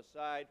southwest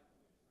side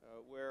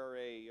where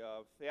a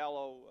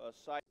fallow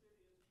site.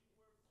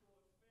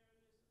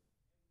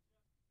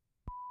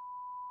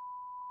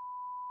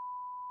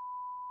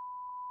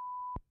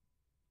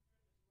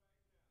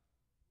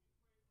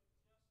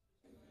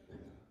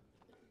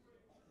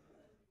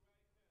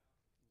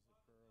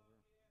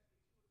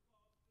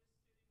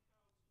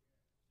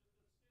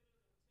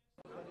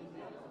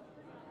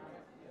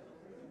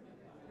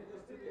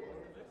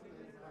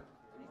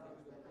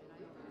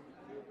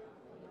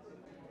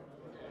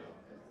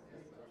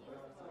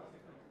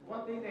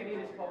 One thing they need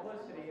is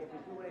publicity. If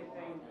you do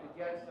anything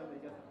against them,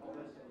 they get the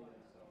publicity.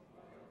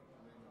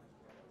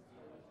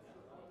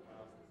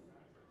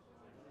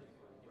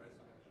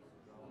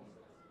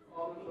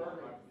 Alderman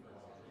Burke.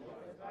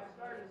 As I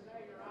started to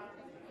say, Your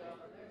Honor, the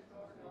next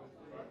ordinance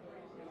will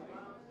increase the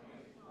amount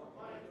of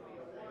money to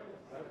be awarded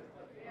to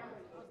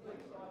families of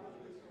police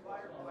officers,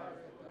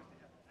 firefighters.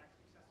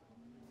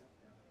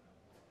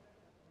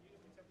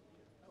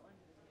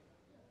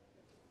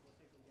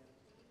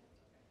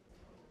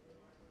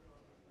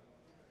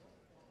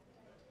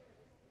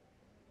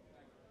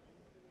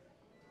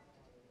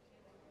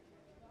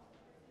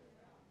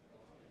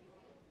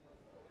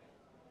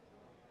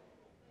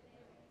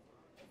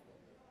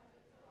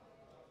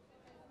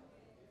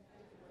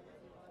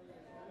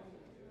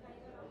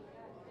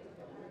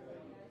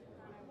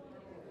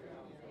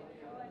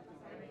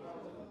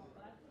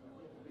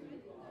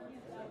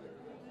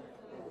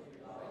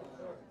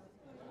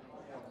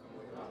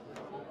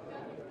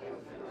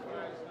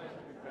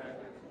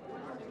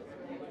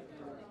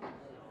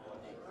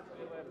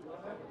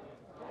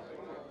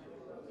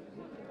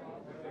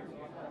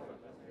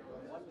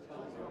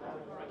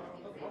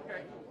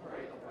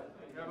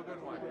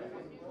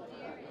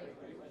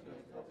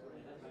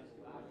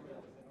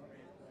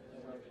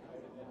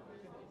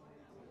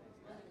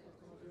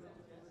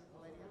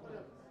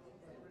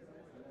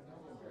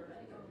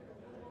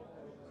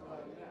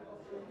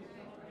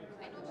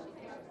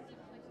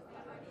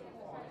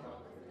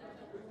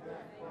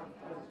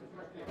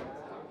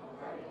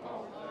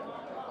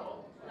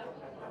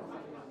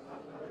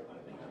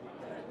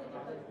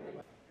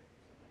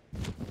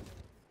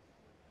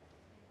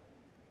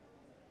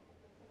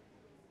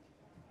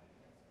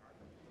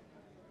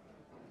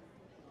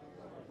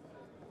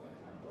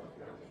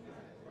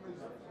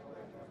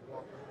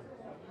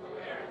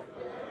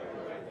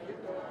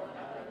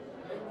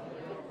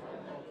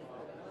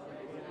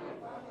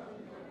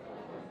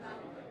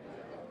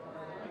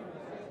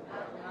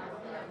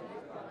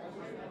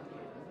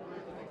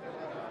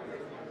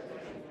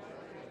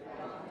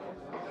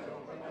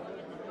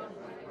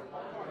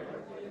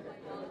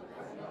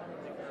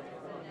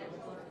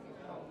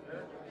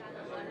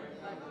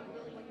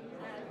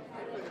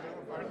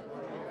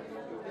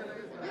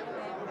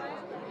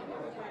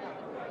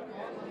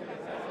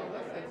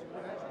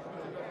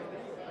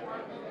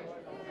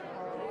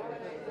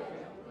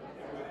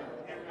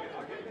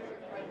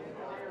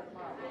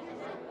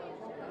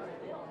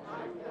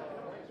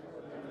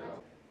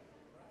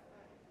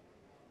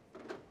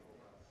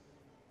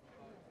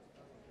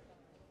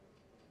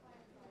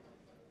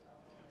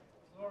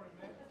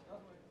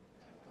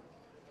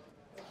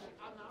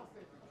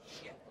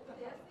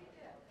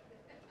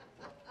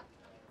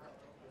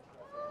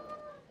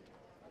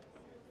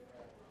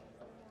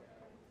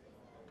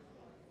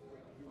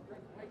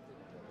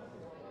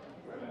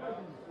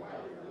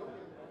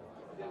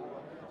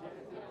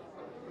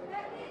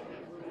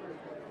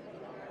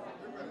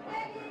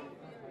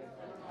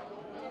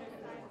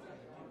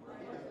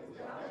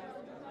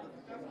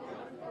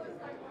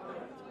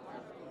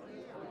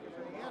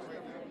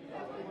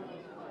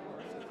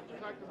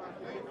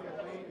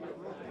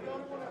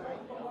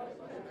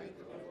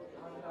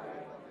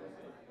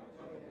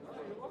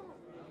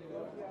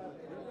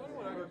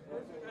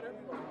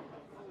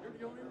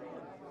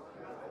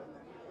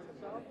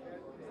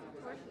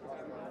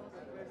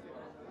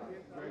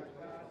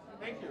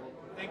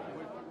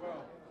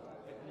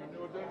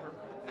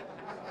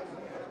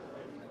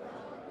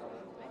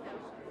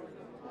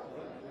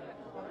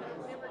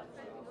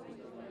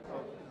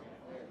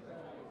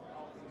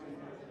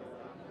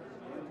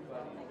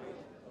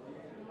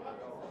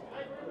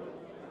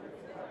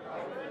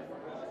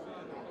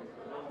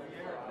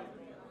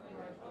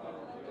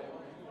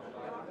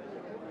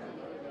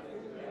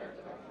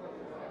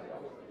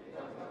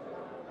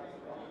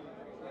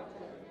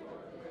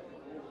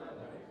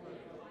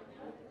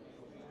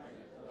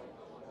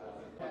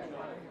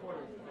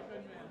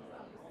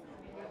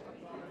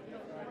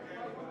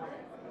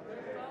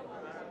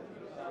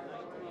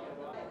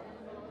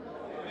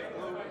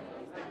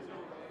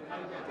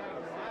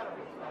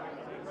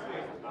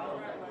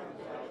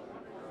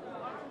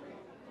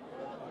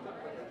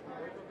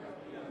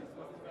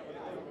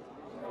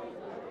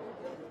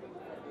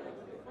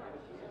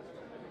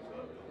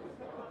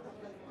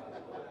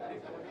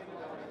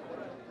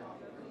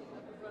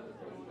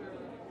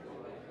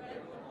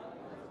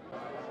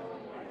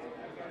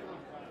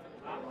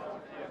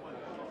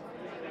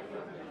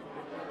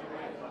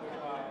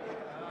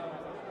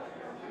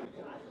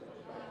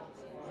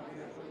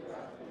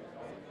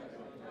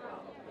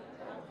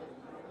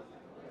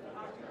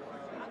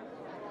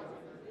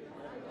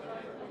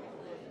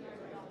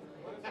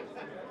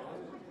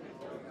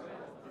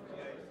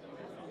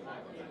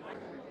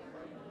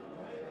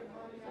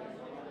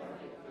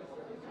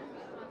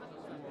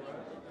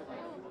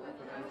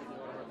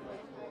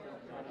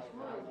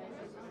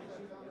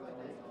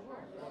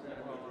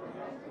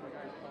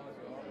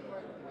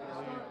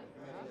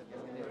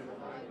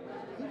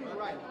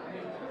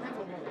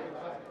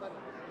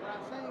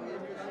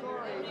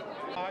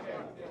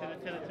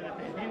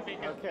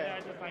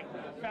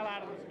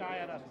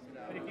 us.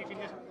 But if you can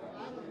just,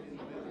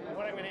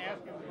 what I'm going to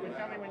ask you,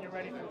 tell me when you're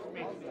ready for the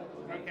speech.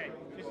 Okay,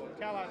 just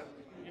tell us,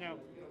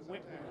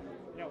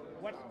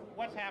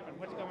 what's happened,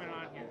 what's going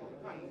on here.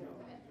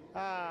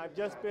 I've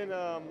just been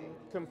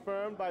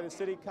confirmed by the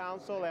City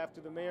Council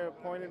after the mayor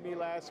appointed me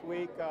last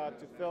week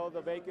to fill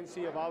the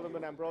vacancy of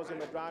Alderman Ambrosio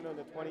Medrano on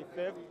the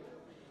 25th.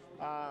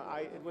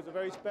 It was a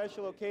very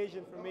special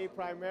occasion for me,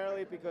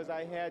 primarily because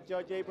I had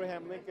Judge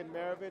Abraham Lincoln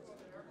Marovitz,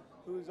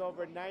 who's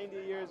over 90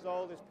 years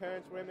old. His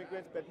parents were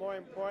immigrants, but more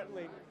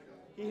importantly,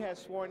 he has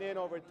sworn in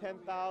over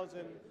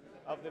 10,000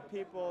 of the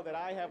people that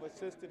I have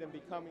assisted in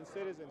becoming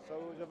citizens. So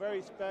it was a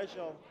very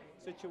special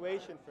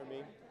situation for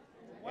me.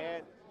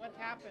 What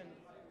happened?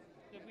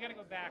 We got to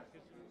go back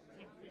because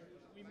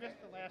we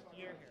missed the last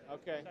year here.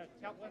 Okay. So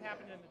tell what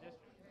happened in the district.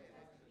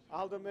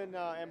 Alderman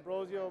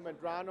Ambrosio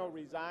Medrano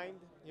resigned.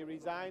 He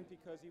resigned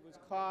because he was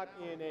caught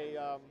in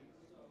a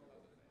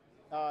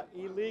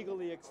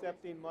illegally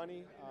accepting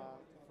money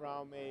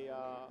from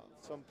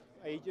some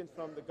agent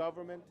from the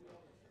government,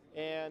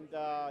 and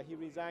he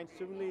resigned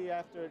soonly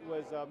after it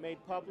was made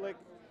public.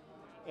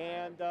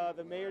 And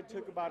the mayor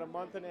took about a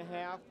month and a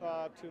half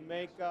to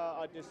make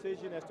a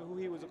decision as to who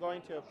he was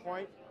going to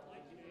appoint.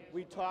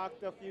 We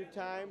talked a few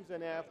times,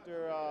 and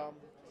after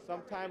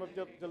some time of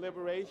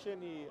deliberation,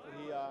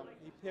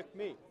 he picked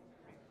me.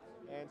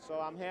 And so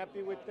I'm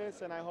happy with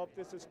this, and I hope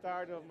this is the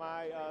start of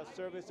my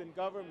service in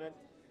government,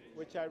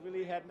 which I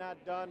really had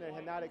not done and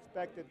had not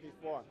expected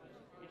before.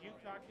 Did you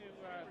talk to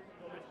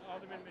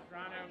Alderman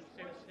Medrano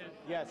since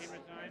he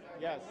resigned?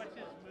 Yes. What's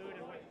his mood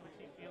and what's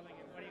he feeling,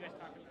 and what are you guys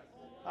talking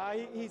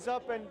about? He's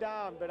up and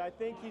down, but I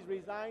think he's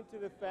resigned to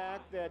the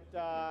fact that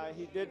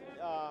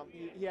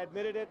he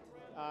admitted it.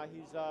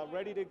 He's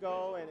ready to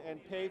go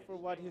and pay for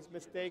what his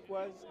mistake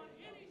was.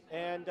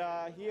 And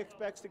he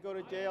expects to go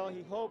to jail.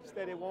 He hopes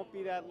that it won't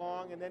be that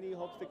long, and then he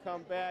hopes to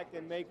come back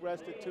and make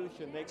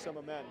restitution, make some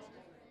amends.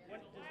 Do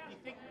you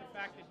think the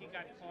fact that he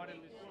got caught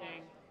in this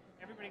thing,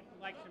 everybody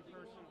likes him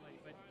personally,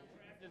 but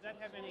does that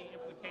have any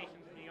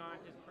implications beyond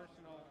his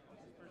personal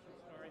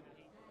story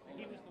that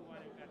he was the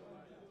one who got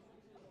caught?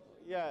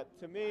 Yeah,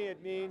 to me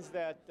it means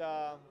that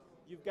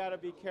you've got to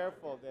be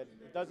careful, that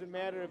it doesn't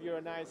matter if you're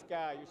a nice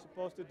guy, you're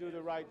supposed to do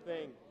the right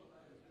thing.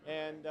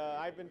 And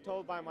I've been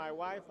told by my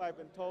wife, I've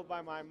been told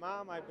by my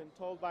mom, I've been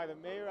told by the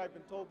mayor, I've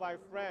been told by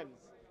friends,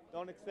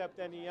 don't accept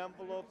any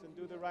envelopes and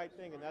do the right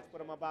thing, and that's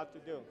what I'm about to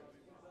do.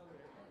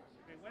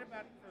 Okay, what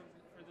about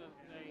for the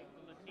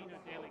Latino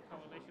Daley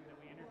coalition that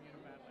we interviewed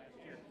about last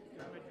year?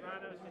 The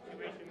Medrano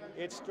situation?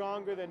 It's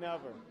stronger than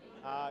ever.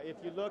 If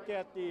you look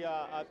at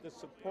the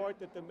support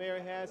that the mayor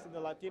has in the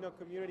Latino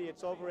community,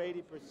 it's over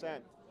 80%.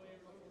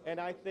 And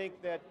I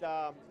think that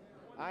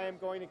I am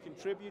going to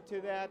contribute to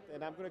that,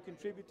 and I'm going to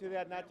contribute to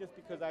that not just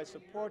because I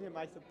support him,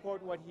 I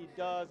support what he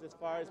does as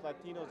far as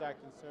Latinos are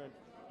concerned.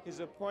 His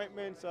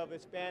appointments of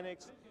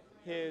Hispanics,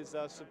 his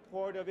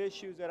support of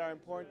issues that are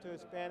important to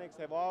Hispanics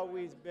have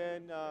always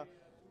been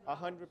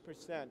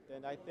 100%,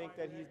 and I think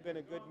that he's been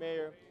a good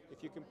mayor.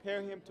 If you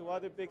compare him to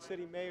other big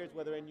city mayors,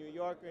 whether in New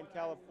York or in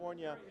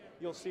California,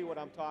 you'll see what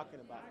I'm talking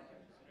about.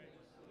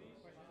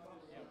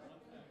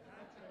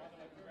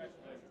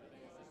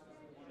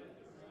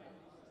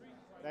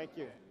 Thank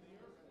you.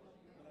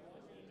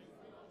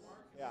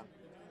 Yeah.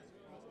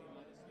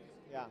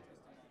 Yeah.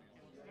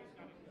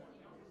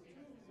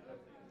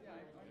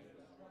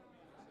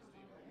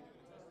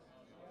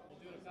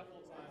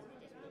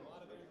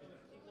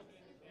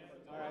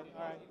 All right,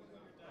 all right.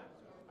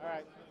 All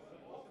right.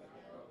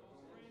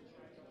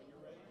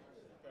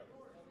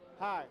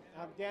 Hi,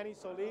 I'm Danny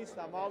Solis.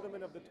 I'm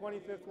Alderman of the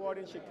 25th Ward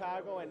in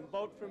Chicago, and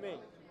vote for me.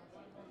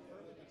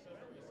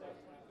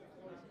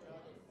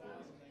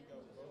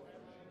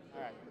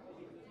 All right.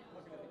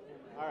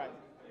 All right.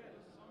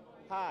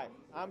 Hi,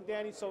 I'm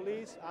Danny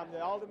Solis. I'm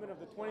the Alderman of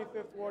the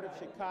 25th Ward of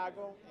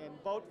Chicago,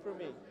 and vote for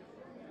me.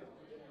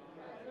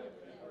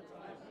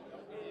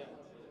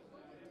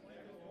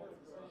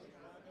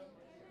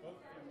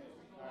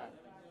 All right.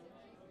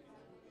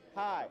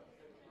 Hi,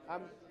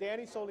 I'm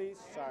Danny Solis.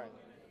 Sorry.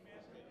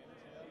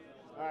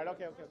 All right,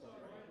 okay.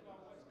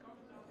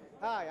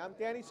 Hi, I'm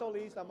Danny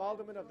Solis. I'm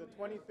Alderman of the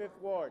 25th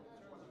Ward.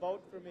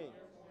 Vote for me.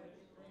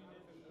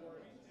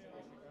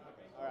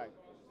 All right.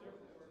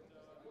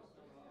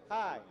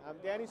 Hi, I'm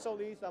Danny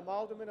Solis. I'm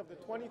Alderman of the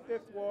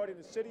 25th Ward in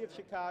the city of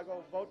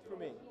Chicago. Vote for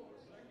me.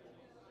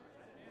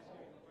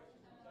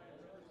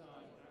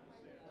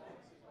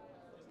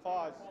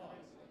 Pause.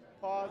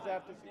 Pause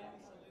after.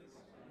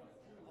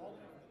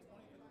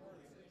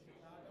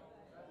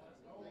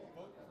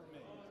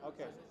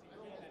 Okay.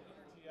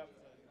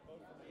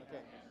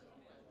 Okay.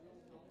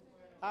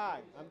 Hi,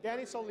 I'm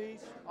Danny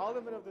Solis,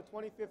 Alderman of the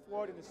 25th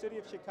Ward in the city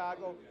of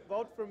Chicago.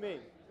 Vote for me.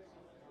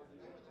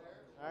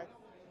 All right?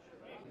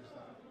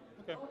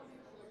 Okay.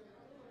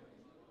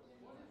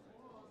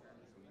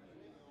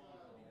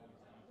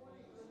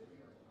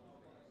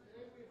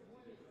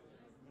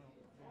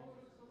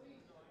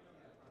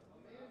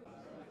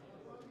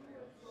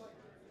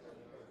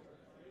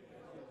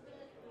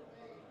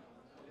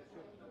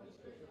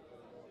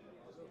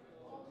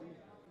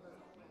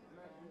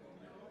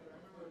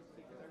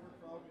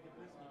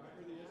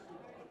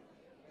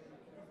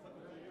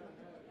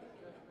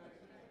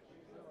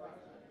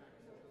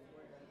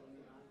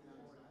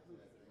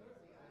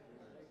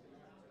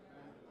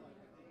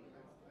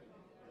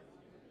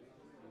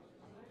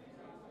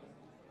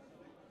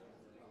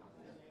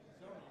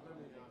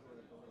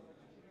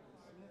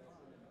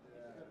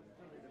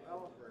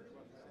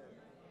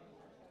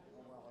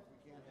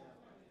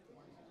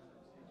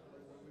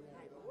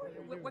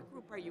 what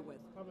group are you with?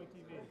 Public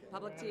TV.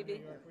 Public We're out of TV?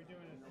 New York. We're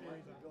doing a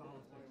series on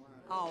politics.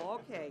 Oh,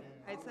 okay.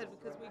 I said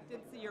because we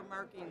did see your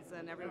markings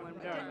and everyone.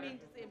 I didn't mean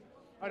to say.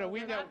 Oh, no,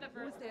 we know. Who's that's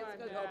good?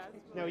 Okay.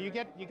 No, you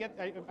get.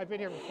 I've been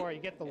here before. You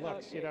get the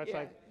looks. You know, it's Yeah.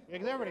 like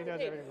because everybody knows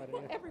Hey, everybody.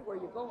 well, everywhere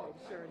you go,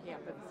 I'm sure it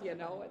happens. You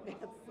know, and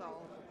that's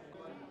so.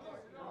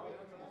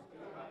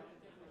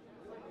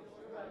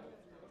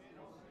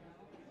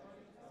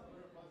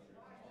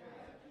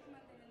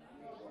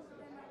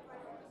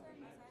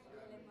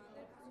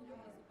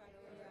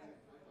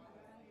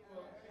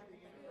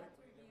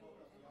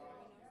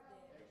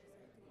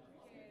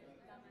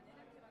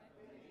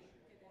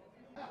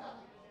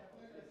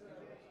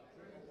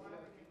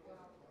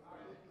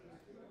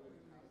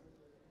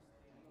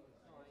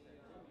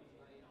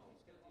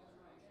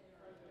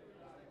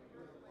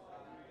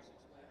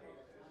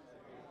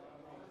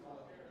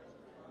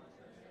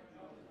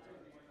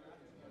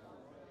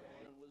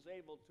 Was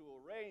able to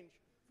arrange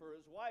for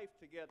his wife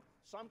to get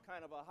some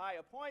kind of a high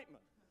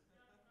appointment.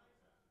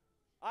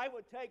 I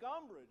would take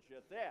umbrage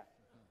at that.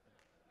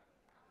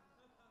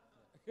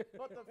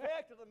 But the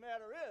fact of the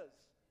matter is,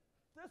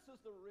 this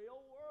is the real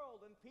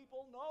world, and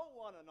people know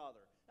one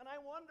another. And I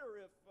wonder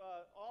if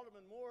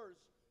Alderman Moore's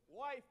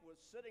wife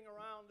was sitting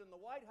around in the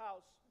White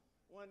House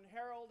when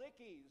Harold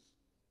Ickes,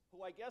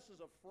 who I guess is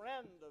a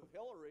friend of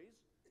Hillary's,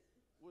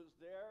 was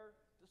there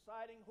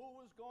deciding who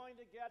was going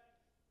to get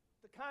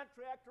the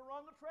contract to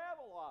run the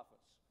travel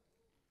office.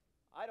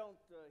 I don't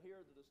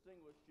hear the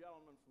distinguished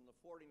gentleman from the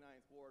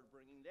 49th Ward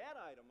bringing that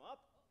item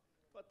up,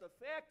 but the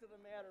fact of the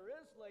matter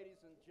is,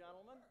 ladies and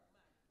gentlemen,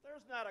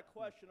 there's not a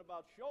question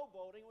about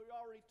showboating. We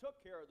already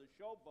took care of the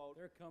showboat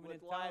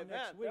with Live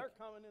Ed. They're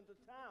coming into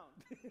town.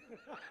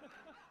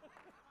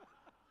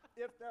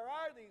 If there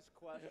are these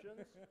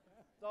questions,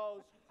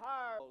 those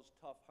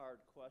tough,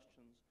 hard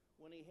questions,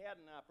 when he had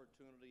an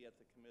opportunity at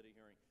the committee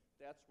hearing,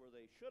 that's where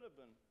they should have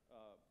been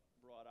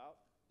brought out.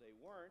 They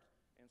weren't.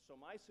 And so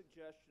my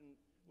suggestion,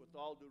 with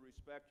all due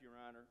respect, Your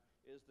Honor,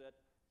 is that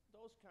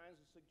those kinds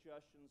of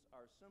suggestions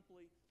are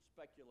simply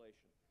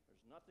speculation.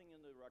 There's nothing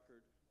in the record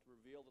to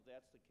reveal that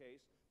that's the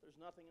case. There's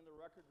nothing in the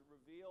record to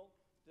reveal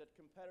that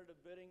competitive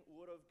bidding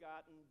would have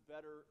gotten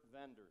better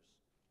vendors,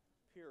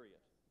 period.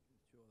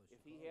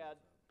 If he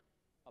had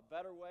a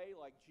better way,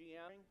 like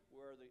GM,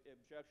 where the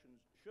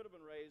objections should have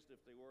been raised if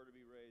they were to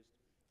be raised,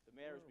 the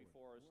matters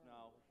before us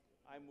now,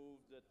 I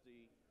move that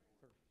the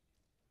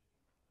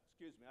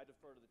Excuse me, I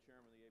defer to the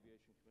chairman of the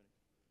Aviation Committee.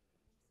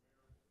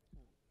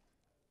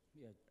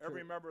 Yeah,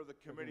 Every member of the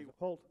committee.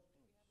 Holt.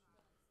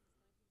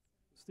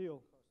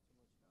 Steele.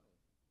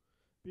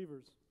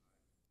 Beavers.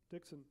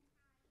 Dixon.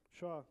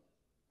 Shaw.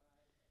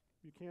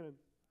 Buchanan.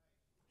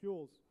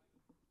 Hewells.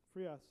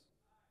 Frias.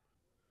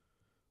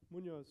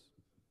 Munoz.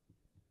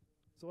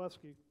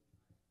 Zalewski.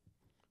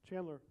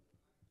 Chandler.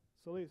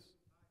 Solis.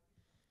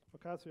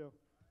 Ocasio.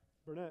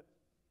 Burnett.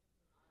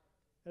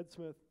 Ed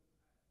Smith.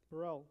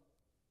 Burrell.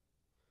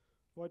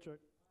 Wojcik,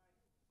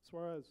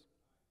 Suarez,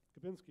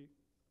 Gabinski,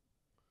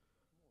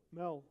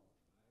 Mel,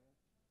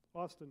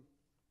 Austin,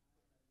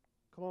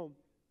 Colomb,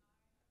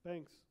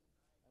 Banks,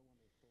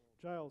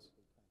 Giles,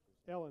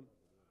 Allen,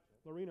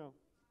 Lorino,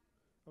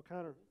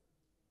 O'Connor,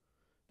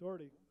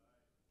 Doherty,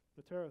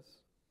 Materis.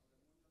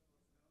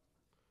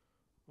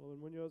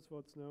 Alderman Munoz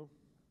votes no.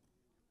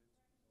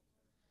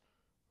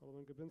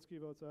 Alderman Gabinski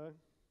votes aye.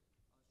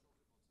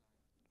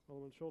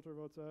 Alderman Schulter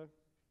votes aye.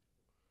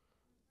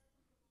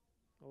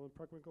 Alderman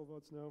Preckwinkle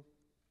votes no.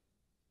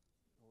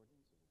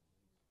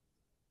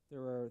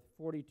 There are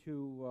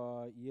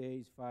 42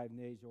 yeas, 5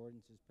 nays.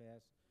 Ordinance is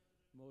passed.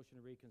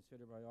 Motion to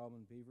reconsider by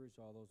Alderman Beavers.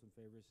 All those in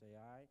favor say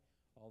aye.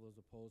 All those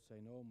opposed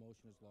say no.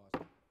 Motion is lost.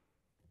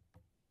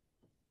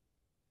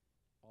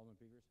 Alderman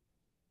Beavers.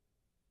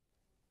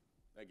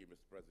 Thank you,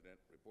 Mr. President.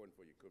 Reporting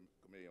for your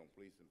Committee on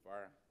Police and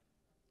Fire.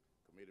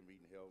 Committee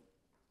meeting held.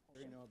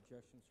 Hearing no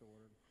objections, so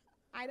ordered.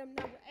 Item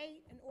number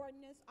 8, an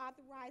ordinance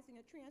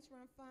authorizing a transfer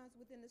of funds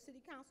within the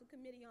City Council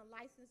Committee on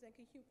License and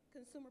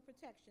Consumer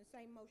Protection.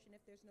 Same motion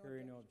if there's no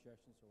Hearing objection. no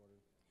objections, so ordered.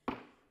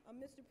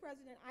 Mr.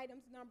 President,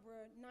 items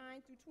number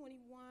 9 through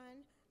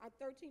 21 are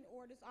 13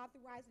 orders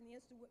authorizing the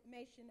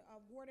installation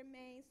of water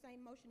mains. Same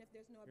motion if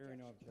there's no objection.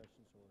 Hearing no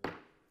objections, so ordered.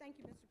 Thank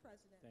you, Mr.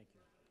 President. Thank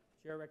you.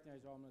 Chair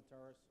recognizes Alderman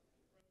Torres.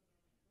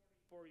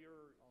 For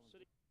your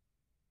city.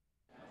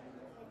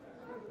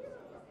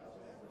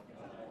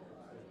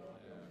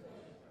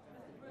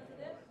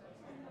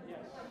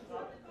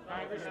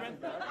 Congressman,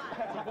 it's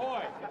a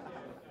boy.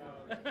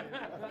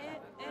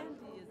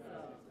 Andy is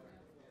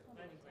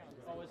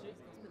Oh, is he?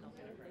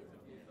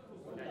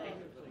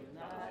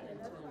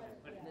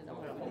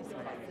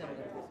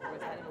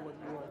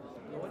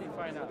 What do you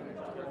find out?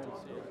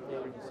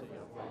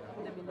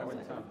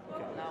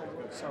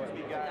 So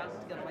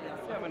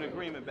we have an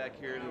agreement back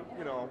here, to,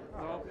 you know.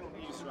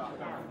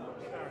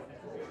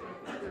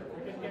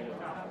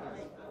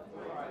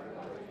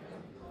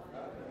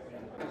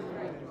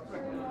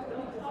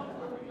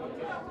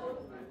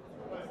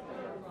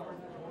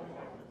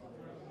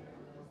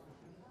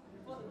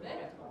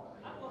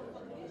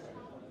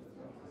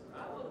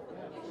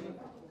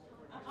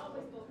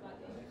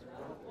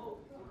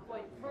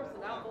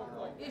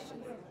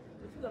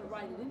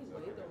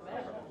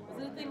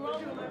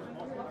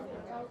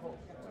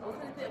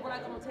 we're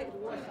not going to take it to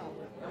Warsaw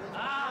with you.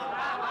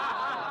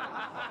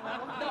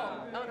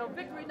 No,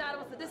 victory night,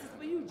 I said, this is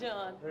for you,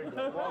 John. There you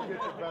go. Well, I'll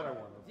get you a better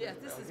one. Yes,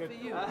 this is for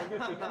you. I'll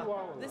get you 2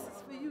 hours. This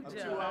is for you, A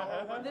John. 2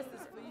 hour? This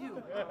is for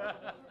you.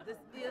 This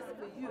is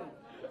for you.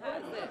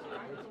 How's that?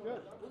 That's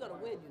good. We're going to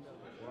win, you know.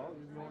 Well,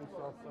 you're the only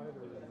South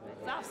Sider.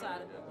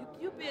 Southsider,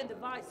 you being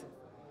divisive.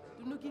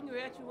 Do New King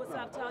at you? What's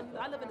I'm telling you?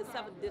 I live in the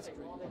 7th district.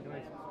 Can I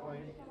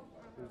explain?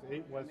 There's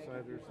 8 West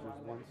Siders, there's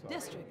 1 South.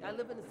 District. I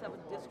live in the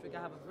 7th district. I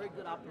have a very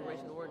good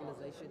operation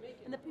organization,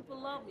 and the people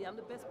love me. I'm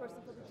the best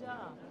person for the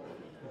job.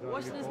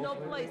 Washington is no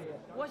place.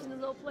 Washington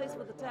is no place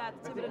for the tired,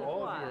 the timid, and the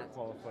All of you quiet. are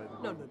qualified to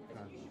No, be no.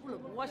 conscious.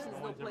 Look, Washington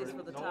is no place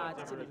for the tired,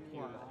 the timid, and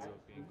quiet.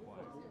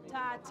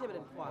 Tired, timid,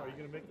 and Are quiet. you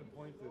going to make the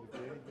point that if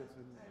Danny gets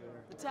in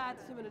there? The tired,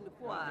 the timid, and the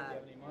quiet.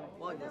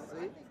 Well, you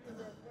see.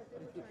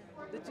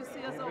 Did you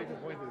see us You over? make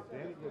the point that if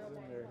Danny gets in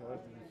there, he'll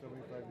have to be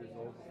 75 years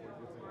old before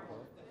he gets in the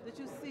club.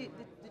 Did you see?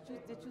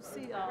 Did you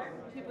see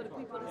people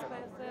this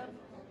past Saturday?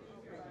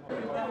 Are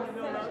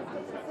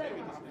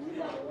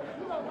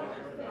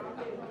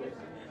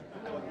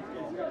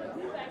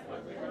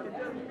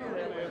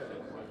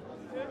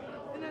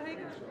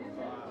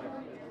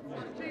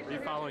you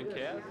following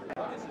Cat?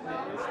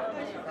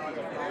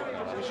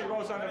 She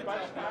goes on the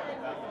bus.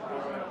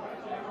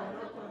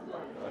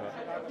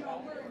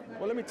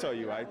 Well, let me tell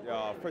you,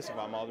 first of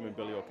all, I'm Alderman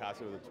Billy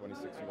Ocasio of the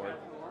 26th Ward,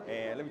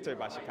 and let me tell you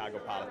about Chicago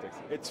politics.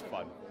 It's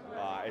fun.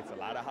 It's a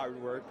lot of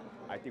hard work.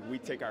 I think we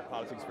take our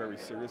politics very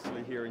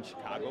seriously here in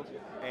Chicago,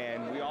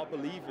 and we all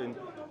believe in,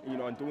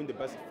 in doing the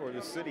best for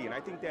the city. And I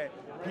think that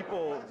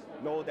people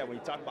know that when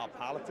you talk about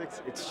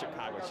politics, it's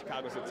Chicago.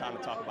 Chicago's the time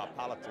to talk about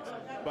politics.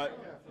 But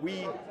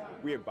we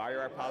admire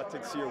our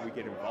politics here. We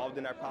get involved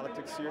in our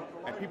politics here,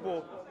 and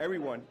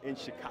everyone in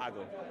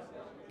Chicago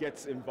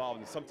gets involved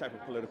in some type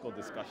of political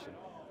discussion.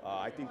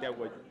 I think that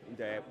what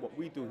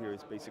we do here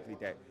is basically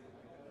that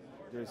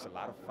there's a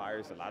lot of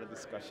fires, a lot of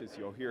discussions.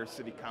 You'll hear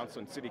city council,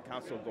 and city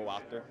council go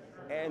out there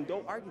and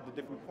they'll argue the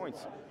different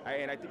points.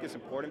 And I think it's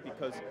important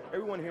because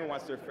everyone here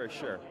wants their fair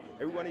share.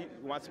 Everyone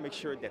wants to make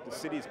sure that the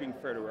city is being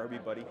fair to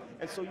everybody.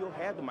 And so you'll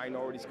have the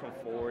minorities come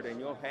forward, and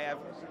you'll have,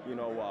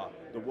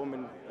 the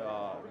woman,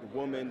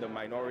 the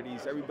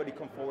minorities, everybody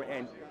come forward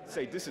and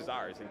say this is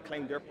ours and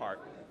claim their part.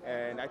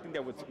 And I think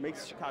that what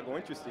makes Chicago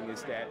interesting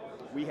is that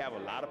we have a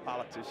lot of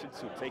politicians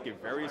who take it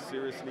very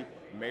seriously.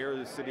 Mayor of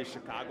the city of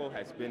Chicago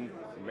has been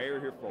mayor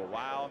here for a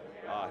while.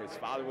 His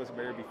father was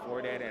mayor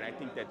before that, and I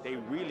think that they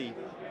really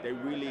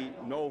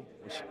know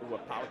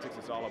what politics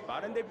is all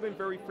about, and they've been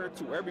very fair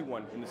to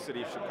everyone in the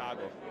city of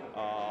Chicago.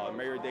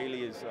 Mayor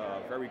Daley is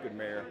a very good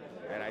mayor,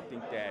 and I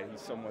think that he's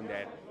someone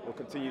that will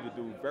continue to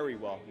do very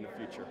well in the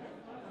future.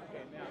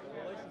 Okay, now,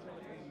 the relationship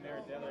between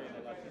Mayor Daley and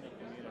the Latino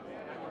community.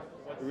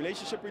 The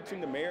relationship between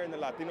the mayor and the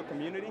Latino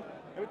community,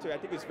 let me tell you, I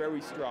think it's very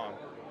strong.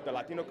 The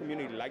Latino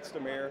community likes the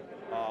mayor.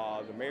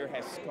 The mayor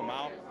has come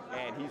out,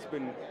 and he's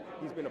been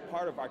a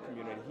part of our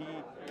community. He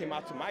came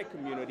out to my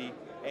community,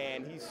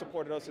 and he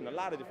supported us in a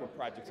lot of different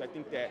projects. I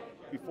think that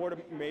before the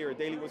Mayor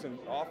Daley was in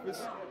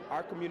office,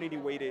 our community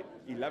waited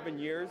 11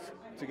 years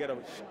to get a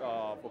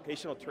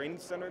vocational training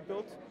center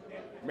built.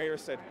 Mayor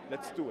said,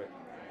 let's do it.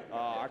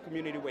 Our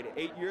community waited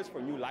 8 years for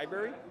a new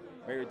library.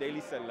 Mayor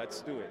Daley said,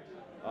 let's do it.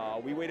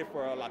 We waited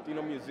for a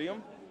Latino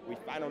museum. We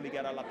finally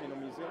got our Latino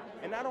museum.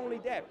 And not only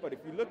that, but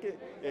if you look at,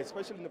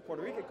 especially in the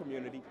Puerto Rican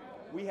community,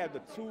 we have the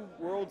 2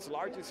 world's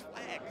largest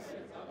flags.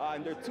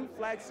 And there are 2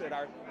 flags that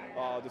are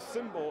the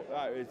symbol,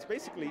 it's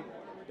basically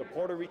the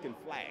Puerto Rican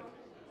flag.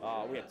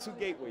 We have 2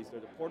 gateways.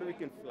 They're the Puerto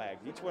Rican flag.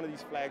 Each one of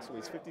these flags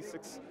weighs 40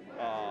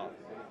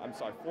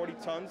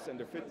 tons, and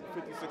they're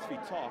 56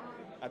 feet tall.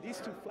 These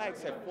 2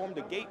 flags have formed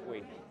a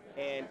gateway.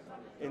 And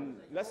in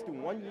less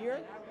than 1 year,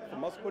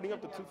 from us putting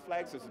up the 2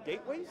 flags as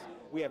gateways,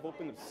 we have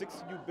opened up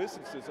 6 new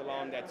businesses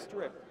along that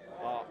strip,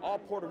 all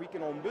Puerto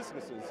Rican-owned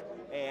businesses.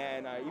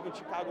 And even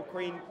Chicago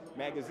Crane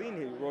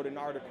magazine wrote an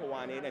article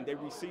on it, and they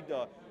received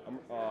the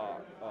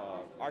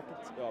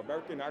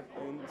American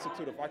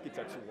Institute of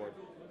Architects Award.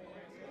 It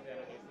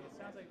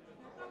sounds like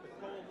the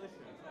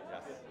coalition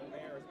that the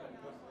mayor has been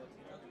good for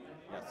Latino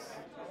community. Yes.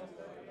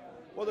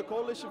 Well, the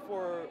coalition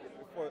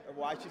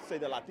I should say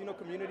the Latino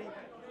community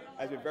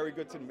has been very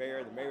good to the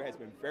mayor. The mayor has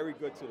been very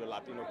good to the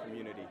Latino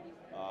community.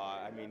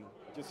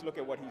 Just look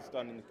at what he's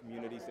done in the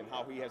communities and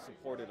how he has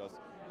supported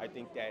us. I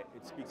think that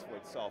it speaks for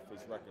itself,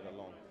 his record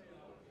alone.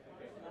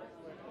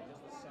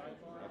 Just a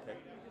sidebar. Okay.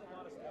 You did a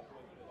lot of stuff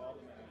with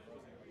Alderman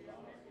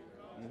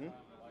and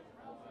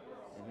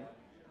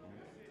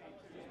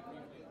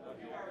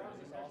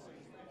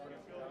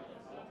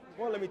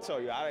Well, let me tell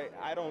you,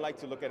 I don't like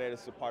to look at it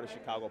as a part of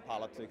Chicago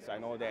politics. I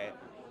know that,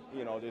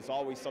 there's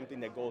always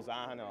something that goes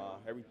on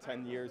every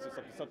 10 years or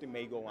something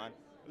may go on.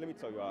 Let me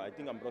tell you, I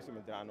think Ambrosio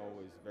Medrano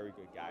is a very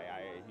good guy.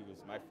 He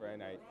was my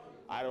friend.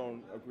 I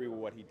don't agree with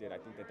what he did. I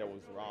think that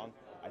was wrong.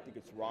 I think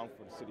it's wrong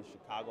for the city of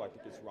Chicago. I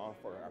think it's wrong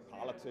for our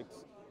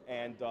politics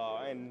and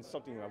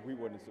something that we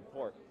wouldn't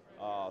support.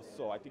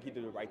 So I think he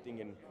did the right thing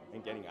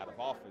in getting out of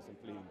office and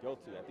pleading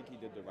guilty. I think he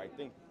did the right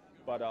thing.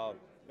 But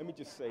let me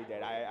just say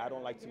that I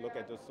don't like to look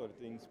at those sort of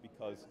things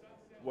because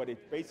what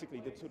it basically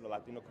did to the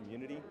Latino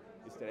community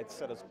is that it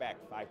set us back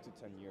 5 to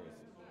 10 years.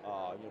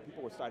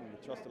 People were starting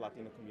to trust the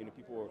Latino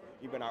community.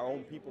 Even our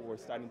own people were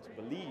starting to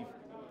believe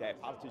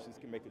that politicians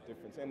can make a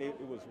difference, and it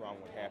was wrong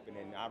what happened,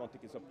 and I don't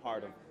think it's a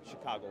part of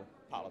Chicago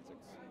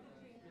politics.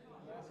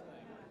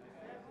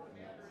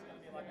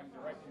 Like I'm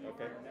directing you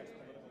Okay. for your next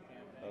political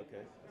campaign.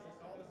 Okay. Since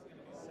all this is going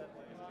to be said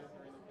last year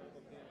during the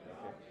political campaign,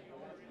 I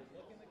want you to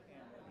look in the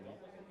camera, don't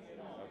look at me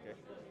at all. Okay.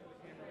 Just look in the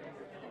camera with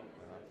your phone.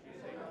 You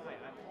say, hi,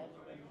 I'm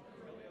Alderman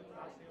Billy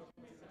Ocasio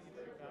from the city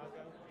of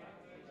Chicago.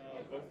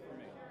 Vote for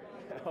me.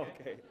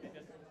 Okay.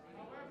 Just,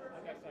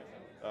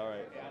 All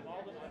right. Okay, I'm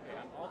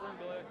Alderman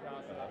Billy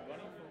Ocasio,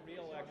 running for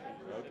re-election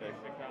for the city of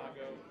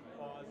Chicago.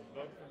 Pause,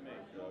 vote for me.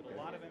 With a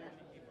lot of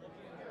energy, keep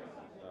looking in here and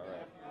keep looking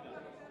after you're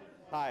done.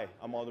 Hi,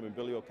 I'm Alderman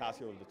Billy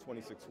Ocasio of the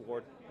 26th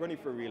Ward, running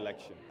for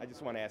re-election. I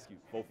just want to ask you,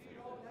 vote for me.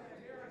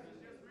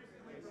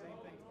 Same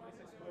thing,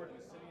 26th Ward in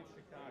the city of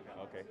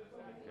Chicago. Okay.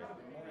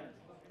 More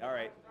energy. All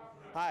right.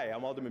 Hi,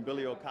 I'm Alderman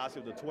Billy Ocasio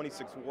of the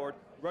 26th Ward,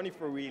 running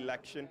for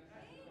re-election.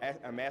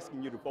 I'm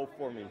asking you to vote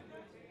for me.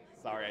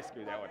 Sorry, I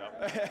screwed that one up.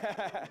 Only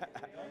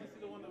see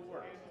the one that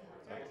works.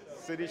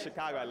 City of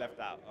Chicago, I left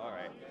out. All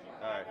right.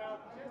 All right.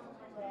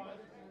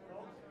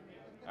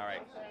 All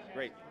right.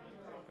 Great.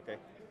 Okay.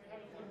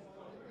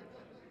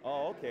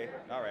 Oh, okay.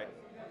 All right.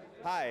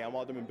 Hi, I'm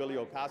Alderman Billy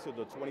Ocasio of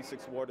the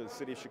 26th Ward of the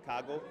City of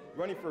Chicago,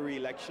 running for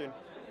re-election.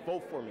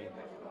 Vote for me.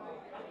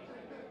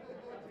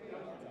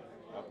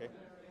 Okay.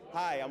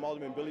 Hi, I'm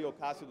Alderman Billy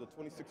Ocasio of the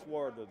 26th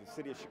Ward of the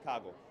City of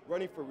Chicago,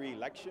 running for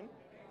re-election.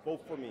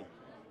 Vote for me.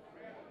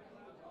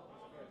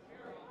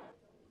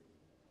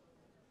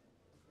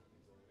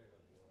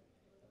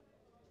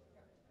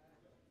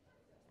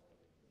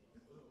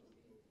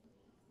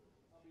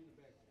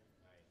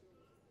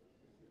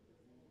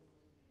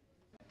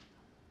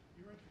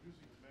 You're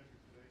introducing a measure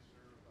today,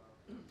 sir, about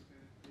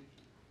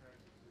sanitation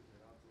practices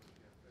at outdoor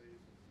cafes,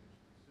 and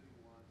the city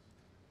wants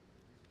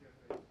these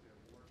cafes to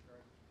have more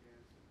garbage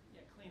cans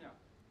Yeah, clean up.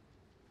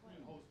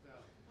 and hose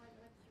down.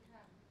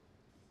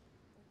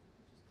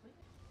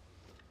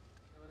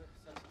 A little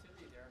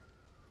sensitivity there.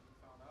 We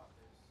found out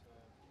there's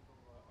people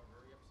are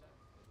very upset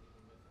with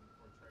dealing with and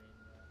portraying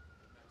the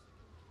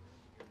Mexican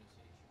community here in the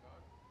city of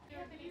Chicago. Do you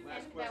have any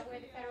sense about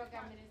where the federal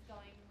government is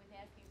going with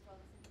asking for all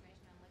this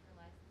information on liquor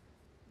licenses?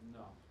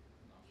 No.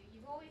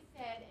 You've always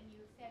said, and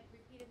you've said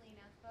repeatedly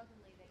and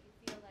outspokenly, that you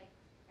feel like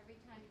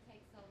every time it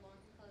takes so long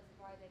to close a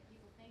bar that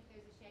people think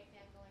there's a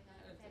shakedown going on,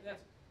 et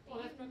cetera. Do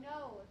you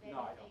know of anything?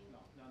 No, I don't.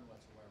 No, none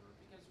whatsoever.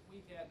 Because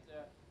we have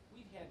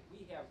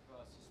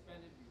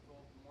suspended,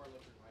 revoked more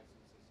liquor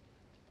licenses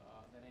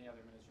than any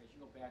other administration.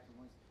 You go back to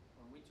when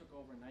we took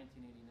over in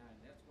 1989.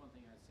 That's one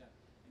thing I said,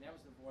 and that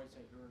was the voice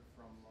I heard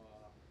from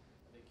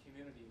the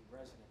community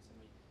residents. I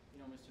mean,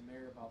 Mr.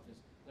 Mayor, about this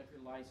liquor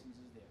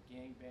licenses. They have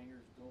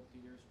gangbangers, dope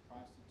dealers,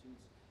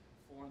 prostitutes.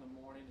 4 in the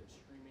morning, they're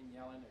screaming,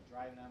 yelling. They're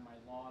driving on my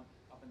lawn,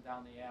 up and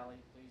down the alley.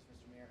 Please,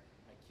 Mr. Mayor,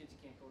 my kids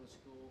can't go to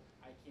school.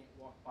 I can't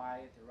walk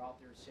by it. They're out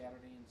there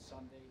Saturday and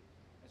Sunday.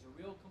 It's a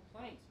real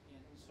complaint.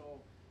 And so,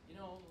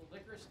 the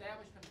liquor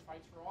establishment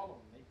fights for all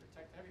of them. They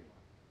protect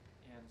everyone.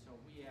 And so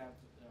we have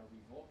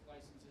revoked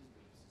licenses.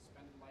 We have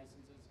suspended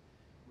licenses.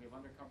 We have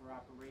undercover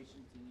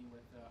operations dealing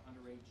with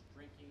underage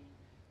drinking.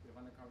 We have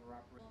undercover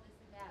operations.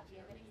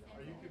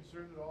 Are you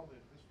concerned at all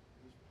that this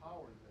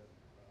power that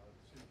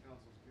the city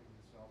council has given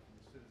itself and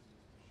the citizens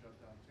to shut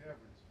down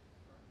taverns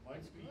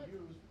might be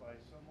used by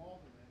some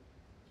aldermen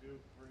to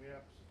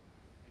perhaps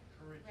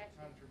encourage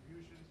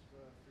contributions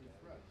through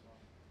threats?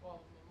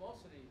 Well,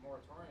 most of the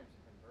moratoriums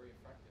have been very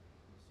effective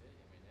in the city.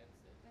 I mean, that's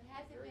But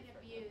has it been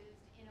abused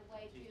in a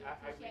way to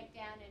shake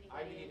down anybody?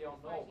 I really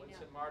don't know.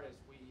 Winston Martis,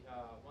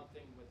 one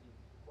thing with the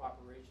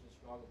cooperation of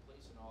Chicago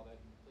Police and all that,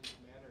 and police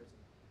commanders,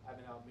 and I've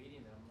been out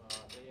meeting them.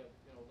 They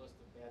have a list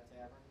of bad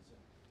taverns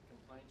and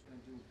complaints. We're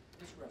going to do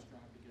this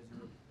restaurant because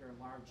they're a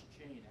large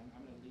chain. I'm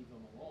going to leave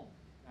them alone.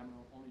 I'm going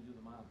to only do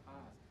the mom and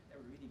pops. That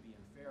would really be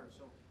unfair.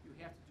 So you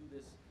have to do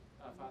this.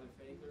 Father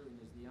Fagler and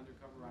is the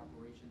undercover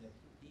operation that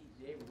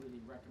they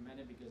really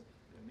recommended because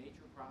there's a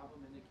major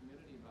problem in the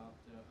community about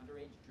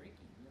underage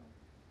drinking.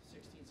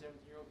 16,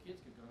 17-year-old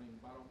kids could go and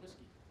bottle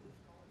whiskey.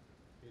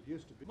 It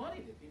used to be money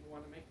that people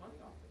want to make money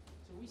off it.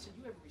 So we said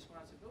you have a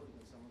responsibility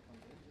when someone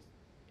comes in, just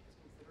ask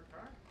them for their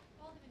card.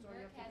 Alderman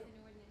Burke has an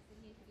ordinance that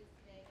he introduced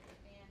today that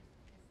bans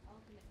this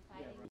ultimate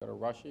fighting. Go to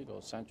Russia, you go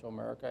to Central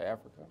America,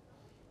 Africa,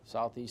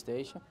 Southeast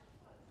Asia.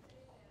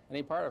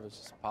 Any part of it,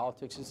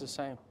 politics is the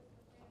same.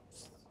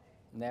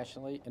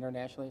 Nationally,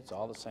 internationally, it's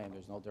all the same.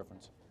 There's no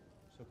difference.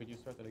 So could you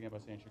start that again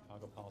by saying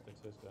Chicago politics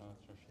is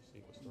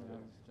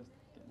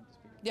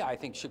Yeah, I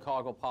think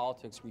Chicago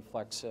politics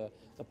reflects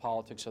the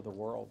politics of the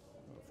world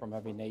from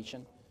every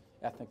nation,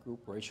 ethnic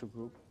group, racial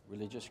group,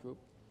 religious group.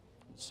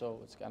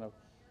 So it's kind of,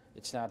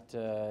 it's not,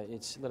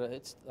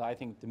 I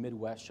think the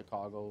Midwest,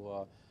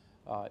 Chicago,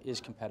 is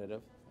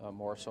competitive,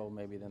 more so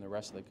maybe than the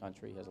rest of the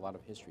country. It has a lot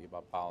of history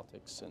about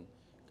politics and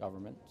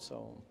government,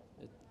 so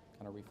it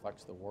kind of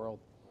reflects the world.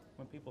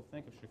 when people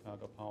think of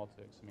Chicago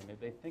politics, I mean,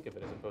 they think of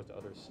it as opposed to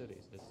other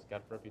cities. It's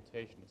got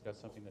reputation. It's got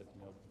something that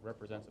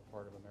represents a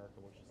part of America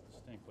which is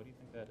distinct. What do you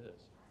think that is?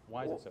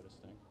 Why is it so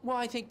distinct? Well,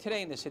 I think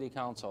today in the city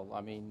council,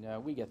 I mean,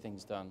 we get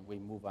things done. We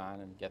move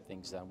on and get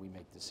things done. We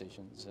make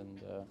decisions,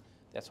 and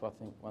that's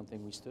one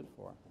thing we stood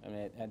for. I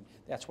mean, and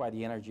that's why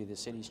the energy of the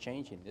city is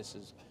changing. This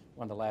is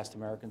one of the last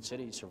American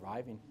cities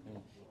surviving.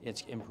 And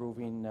it's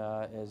improving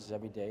as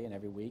every day and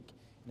every week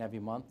and every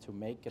month to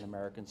make an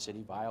American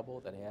city viable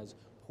that has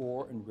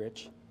poor and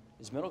rich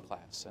is middle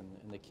class.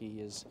 And the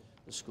key is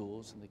the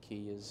schools, and the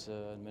key is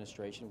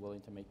administration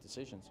willing to make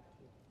decisions.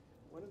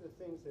 One of the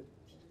things that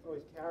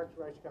always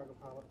characterized Chicago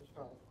politics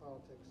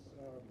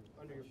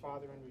under your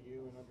father, under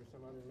you, and under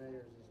some other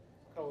mayors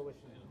is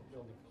coalition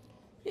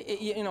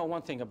building. You know,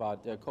 one thing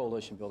about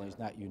coalition building is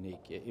not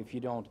unique. If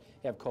you don't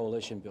have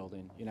coalition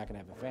building, you're not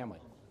going to have a family.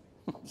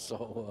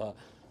 So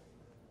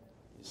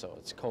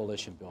it's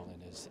coalition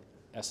building is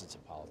the essence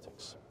of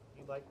politics.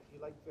 You like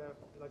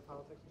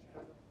politics in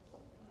Chicago?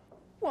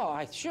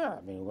 Well, sure.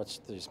 I mean,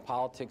 there's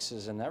politics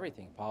is in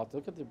everything.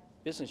 Look at the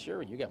business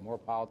you're in. You got more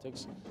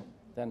politics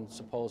than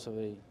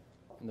supposedly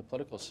in the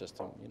political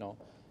system. You know,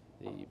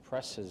 the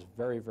press is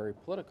very, very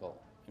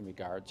political in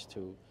regards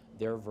to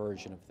their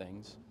version of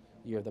things.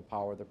 You have the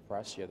power of the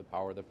press, you have the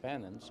power of the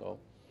pen, and so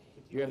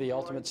you have the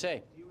ultimate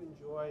say. Do you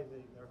enjoy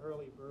the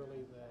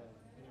hurly-burly,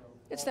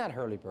 It's not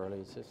hurly-burly.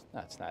 It's just, no,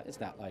 it's not. It's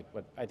not like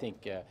what I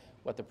think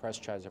what the press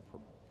tries to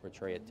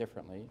portray it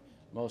differently.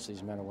 Most of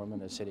these men and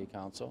women in the city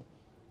council,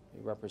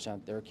 they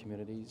represent their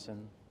communities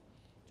and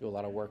do a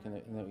lot of work in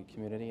the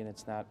community, and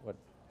it's not what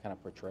kind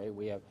of portray.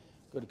 We have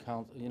good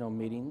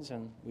meetings,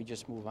 and we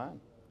just move on.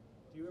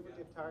 Do you ever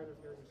get tired of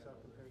hearing yourself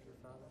compared to your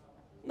father?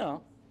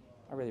 No,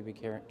 I'd rather be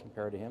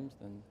compared to him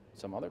than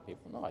some other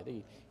people. No, I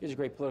think he's a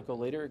great political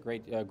leader,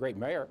 a great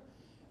mayor,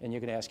 and you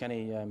can ask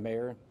any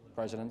mayor,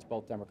 presidents,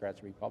 both Democrats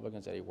and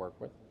Republicans that he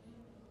worked with.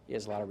 He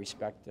has a lot of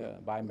respect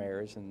by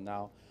mayors, and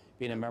now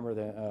being a member of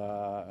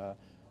the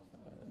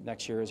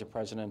next year as a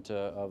president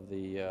of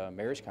the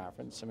Mayor's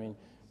Conference. I mean,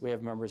 we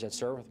have members that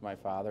served with my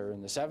father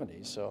in the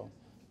 70s, so,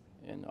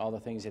 and all the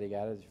things that he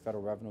got,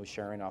 federal revenue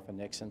sharing off of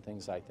Nixon,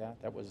 things like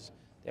that, that was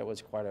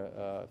quite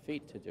a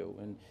feat to do.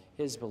 And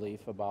his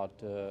belief about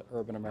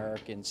urban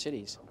American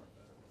cities,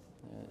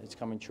 it's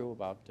coming true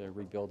about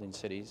rebuilding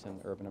cities in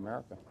urban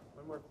America.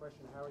 One more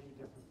question, how are you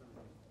different from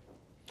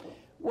him?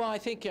 Well, I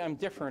think I'm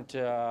different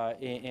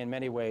in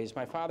many ways.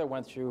 My father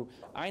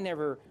I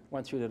never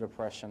went through the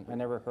Depression. I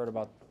never heard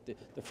about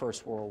the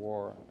First World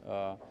War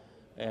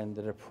and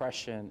the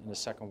Depression and the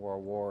Second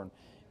World War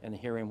and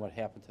hearing what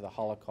happened to the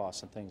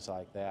Holocaust and things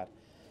like that.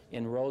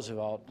 In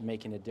Roosevelt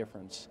making a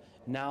difference.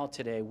 Now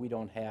today we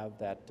don't have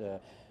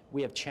that,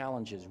 we have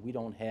challenges. We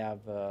don't have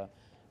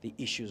the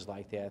issues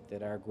like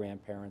that our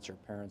grandparents or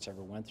parents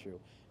ever went through.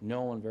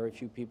 Very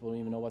few people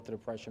even know what the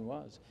Depression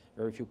was.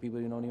 Very few people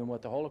don't even know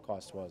what the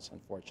Holocaust was,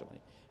 unfortunately.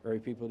 Very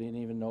people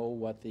didn't even know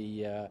what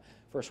the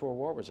First World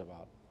War was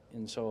about.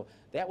 And so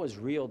that was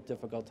real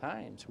difficult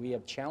times. We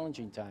have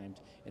challenging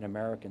times in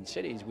American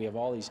cities. We have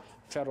all these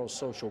federal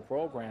social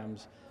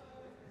programs.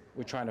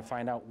 We're trying to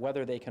find out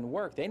whether they can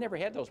work. They never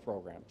had those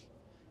programs.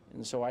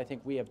 And so I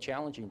think we have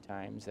challenging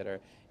times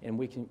and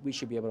we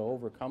should be able to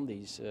overcome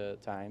these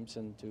times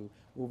and to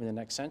move in the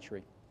next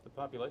century. The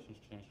population's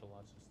changed a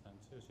lot since then,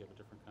 too, so you have a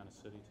different kind of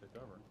city to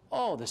govern.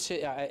 Oh, the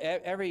city,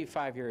 every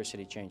 5 years,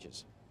 city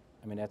changes.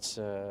 I mean, that's,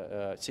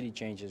 city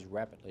changes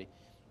rapidly.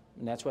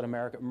 And that's what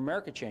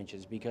America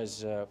changes,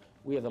 because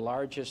we have the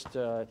largest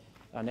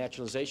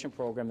naturalization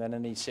program than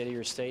any city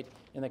or state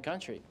in the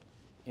country.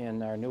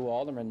 And our new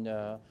alderman,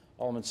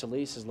 Alderman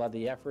Solis, has led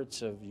the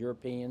efforts of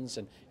Europeans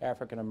and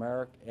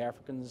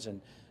Africans and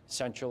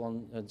Central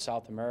and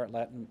South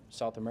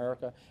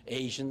America,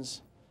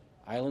 Asians,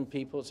 island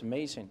people. It's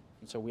amazing.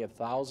 And so we have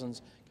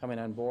thousands coming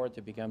on board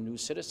to become new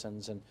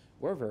citizens, and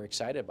we're very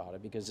excited about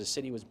it because the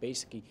city was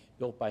basically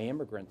built by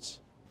immigrants.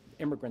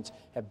 Immigrants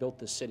have built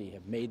the city,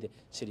 have made the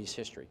city's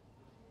history.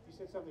 You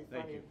said something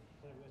Thank funny. you.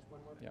 Can I ask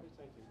one more, Yep. please?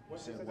 Thank you. You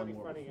said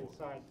something funny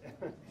inside.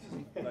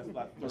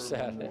 What's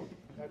that?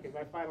 Okay,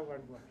 my final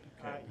one. You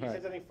All said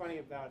right. something funny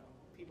about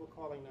people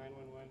calling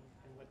 911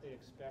 and what they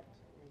expect.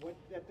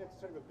 That's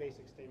sort of a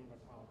basic statement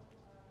of politics.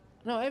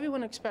 No,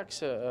 everyone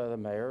expects the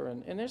mayor,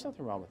 and there's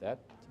nothing wrong with that,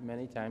 to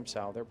many times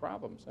solve their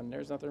problems. And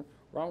there's nothing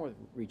wrong with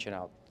reaching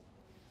out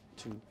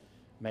to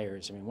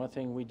mayors. I mean, one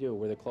thing we do,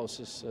 we're the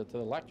closest to the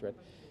electorate.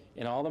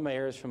 And all the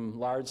mayors from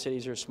large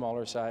cities or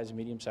smaller size,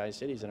 medium-sized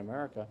cities in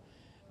America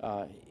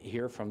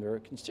hear from their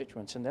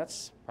constituents, and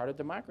that's part of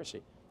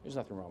democracy. There's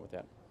nothing wrong with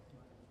that.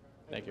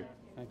 Thank you.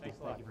 Thank you.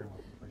 Thank you very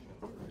much. Appreciate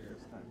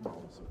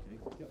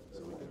it.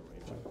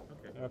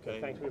 Okay,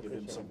 thanks, we give him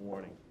appreciate some it.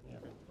 warning.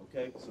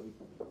 Okay, so.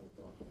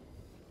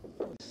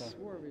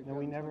 No,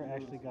 we never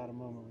actually got a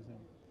moment with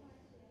him.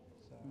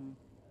 So.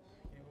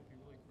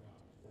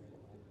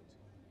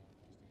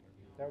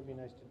 That would be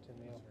nice to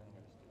Neil.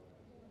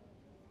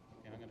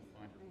 Yeah, I'm going to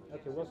find her.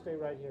 Okay, we'll stay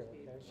right here,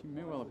 okay? She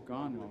may well have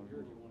gone while we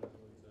were.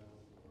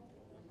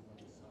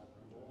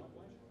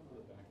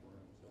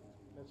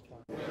 That's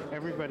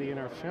Everybody in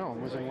our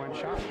film was in one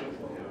shot.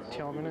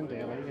 Tillman and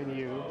Daley and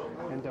you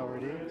and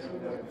Doherty.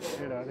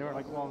 You know, they were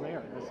like all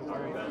there.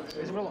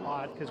 It's a little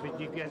odd because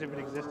you guys have been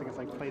existing. It's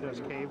like Plato's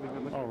cave. We've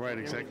been looking. Oh, right,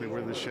 exactly.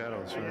 We're the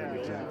shadows, right? Yeah.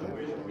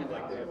 Exactly.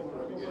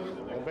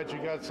 I bet you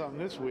got something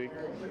this week.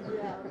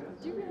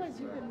 Do you realize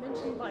you've been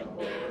mentioned by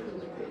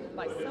name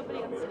by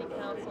somebody on the city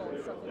council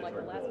in something like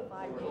the last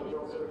 5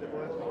 meetings?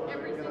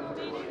 Every single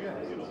meeting?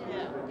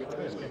 Yeah.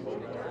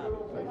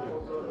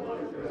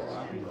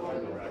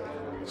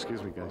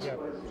 Excuse me, guys. Yeah.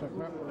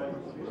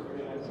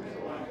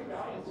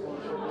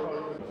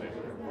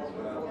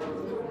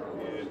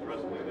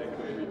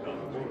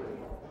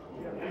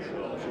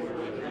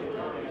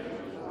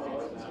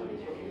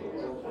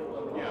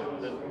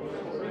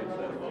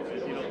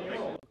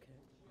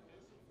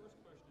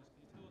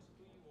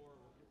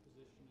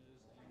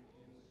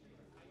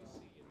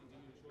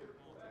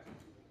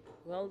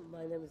 Well,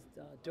 my name is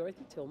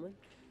Dorothy Tillman.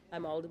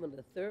 I'm alderman of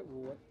the 3rd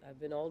Ward. I've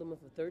been alderman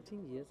for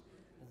 13 years.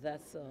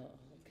 That's a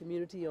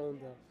community on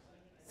the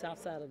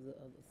south side of the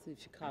city of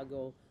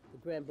Chicago, the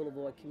Grand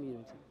Boulevard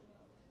community.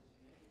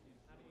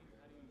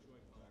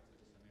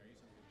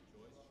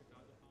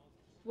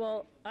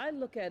 Well, I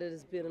look at it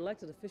as being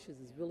elected officials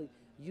is really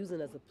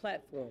using as a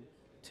platform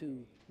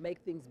to make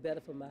things better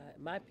for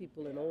my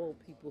people and all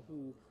people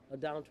who are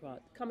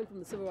downtrodden. Coming from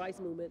the civil rights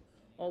movement,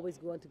 always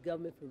going to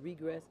government for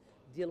regress,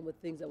 dealing with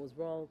things that was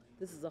wrong.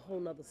 This is a whole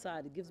nother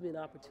side. It gives me an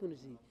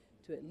opportunity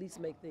to at least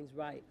make things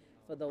right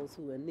for those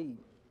who are in need,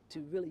 to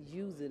really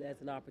use it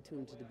as an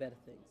opportunity to better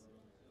things.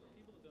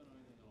 People that don't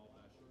know anything at all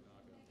about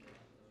Chicago,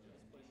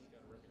 this place has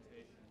got a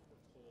reputation for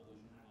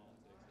coalition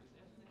politics. Is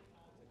ethnic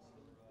politics still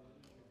included in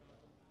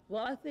Chicago?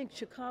 Well, I think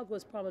Chicago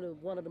is probably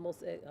one of the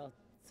most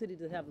cities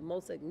that have the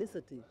most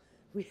ethnicity.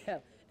 We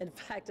have, in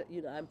fact,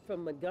 you know, I'm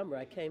from Montgomery.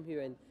 I came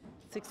here in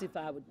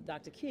 '65 with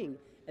Dr. King,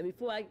 and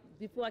before I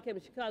came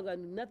to Chicago, I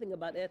knew nothing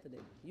about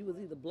ethnic. You was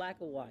either black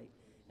or white.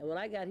 And when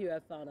I got here, I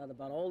found out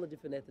about all the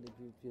different ethnic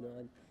groups, you know,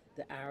 and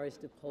the Irish,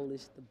 the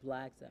Polish, the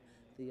blacks,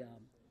 the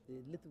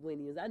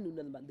Lithuanians. I knew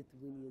nothing about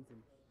Lithuanians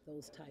and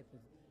those type of.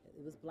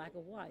 It was black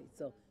or white.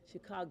 So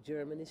Chicago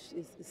German is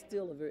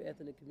still a very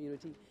ethnic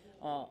community,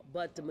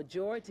 but the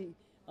majority.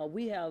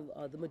 We have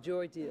the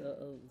majority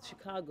of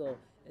Chicago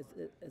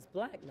is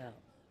black now,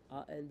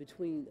 and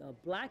between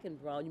black and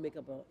brown, you make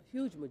up a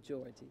huge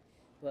majority.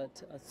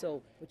 But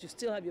but you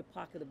still have your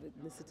pocket of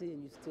ethnicity,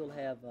 and you still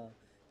have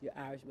your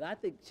Irishmen. I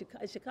think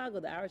Chicago,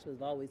 the Irishmen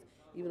have always,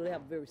 even though they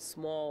have a very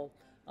small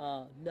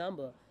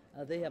number,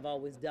 they have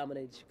always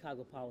dominated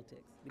Chicago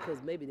politics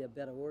because maybe they're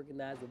better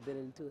organized or been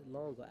into it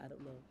longer. I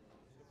don't know.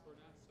 So for an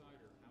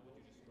outsider, how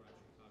would you describe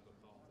Chicago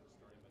politics,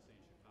 starting by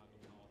saying Chicago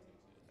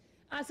politics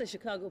is? I say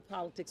Chicago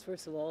politics,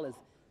 first of all, is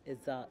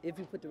if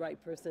you put the right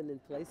person in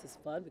place, it's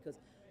fun because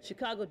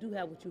Chicago do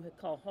have what you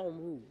call home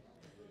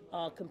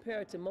rule.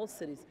 Compared to most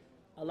cities,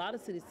 a lot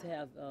of cities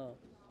have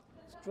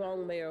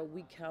strong mayor,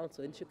 weak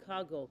council. In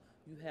Chicago,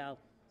 you have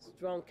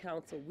strong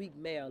council, weak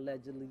mayor,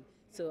 allegedly.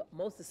 So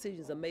most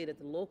decisions are made at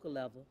the local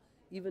level.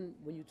 Even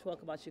when you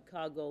talk about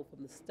Chicago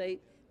from the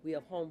state, we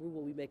have home rule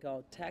where we make our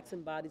own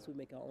taxing bodies, we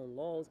make our own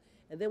laws.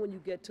 And then when you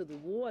get to the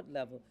ward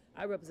level,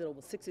 I represent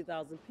over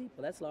 60,000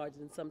 people. That's larger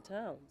than some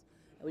towns.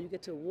 And when you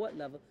get to a ward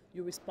level,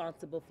 you're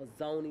responsible for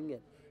zoning,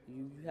 and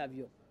you have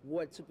your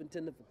ward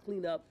superintendent for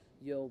cleanup,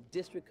 your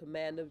district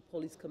commander,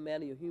 police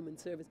commander, your human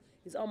service.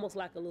 It's almost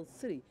like a little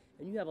city.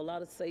 And you have a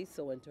lot of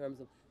say-so in terms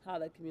of how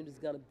that community is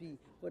going to be,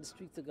 where the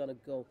streets are going to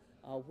go,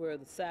 where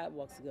the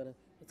sidewalks are going to,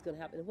 what's going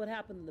to happen. And what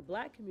happened in the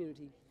black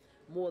community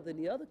more than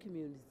the other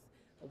communities,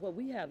 what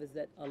we have is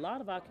that a lot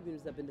of our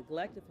communities have been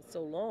neglected for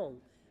so long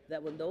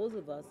that when those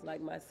of us,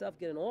 like myself,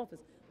 get in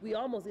office, we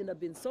almost end up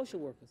being social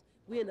workers.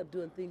 We end up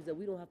doing things that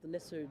we don't have to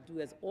necessarily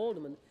do as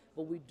aldermen,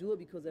 but we do it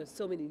because there's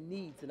so many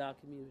needs in our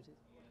community.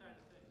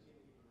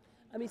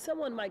 I mean,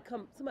 somebody might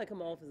come to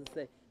office and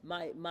say,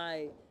 my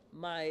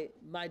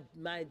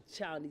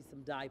child needs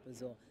some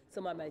diapers, or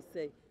somebody might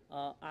say,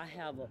 I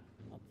have a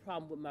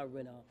problem with my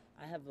rent,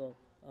 I have a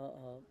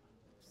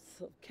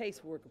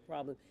caseworker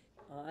problem,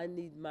 I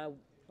need my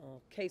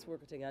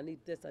caseworker thing, I need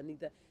this, I need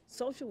that.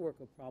 Social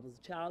worker problems,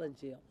 child in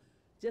jail,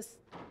 just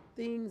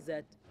things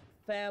that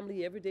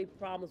family, everyday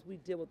problems, we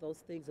deal with those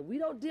things. And we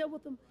don't deal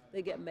with them,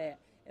 they get mad.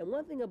 And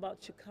one thing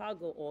about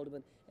Chicago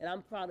aldermen, and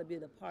I'm proud of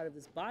being a part of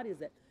this body, is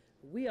that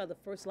we are the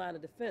first line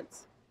of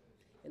defense.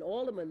 And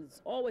alderman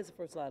is always the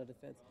first line of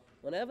defense.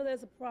 Whenever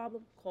there's a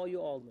problem, call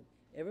your alderman.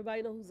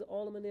 Everybody knows who the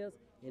alderman is,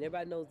 and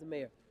everybody knows the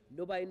mayor.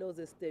 Nobody knows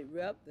their state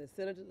rep, their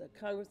senator, their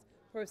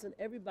congressperson.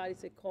 Everybody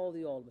say call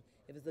the alderman.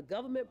 If it's a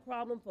government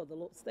problem for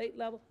the state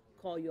level,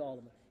 call your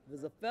alderman. If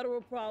it's a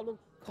federal problem,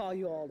 call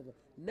your alderman.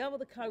 Never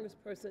the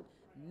congressperson,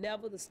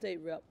 never the state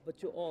rep,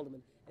 but your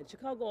alderman. And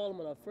Chicago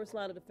aldermen are first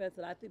line of defense,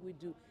 and I think we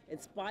do, in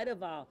spite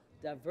of our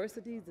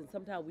diversities, and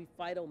sometimes we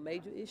fight on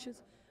major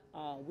issues,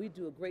 we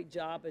do a great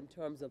job in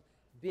terms of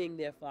being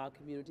there for our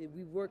community.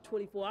 We work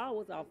 24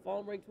 hours, our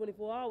phone rings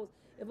 24 hours.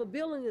 If a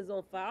building is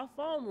on fire, our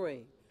phone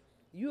ring.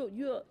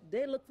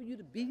 They look for you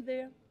to be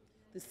there,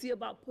 to see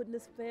about putting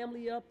this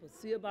family up, or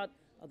see about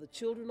are the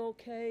children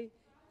okay,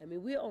 I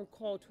mean, we're on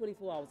call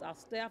 24 hours. Our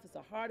staff is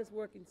the hardest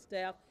working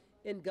staff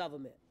in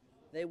government.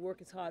 They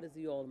work as hard as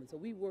the aldermen. So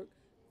we work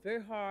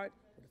very hard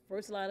with the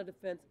first line of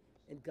defense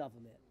in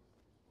government.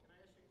 Can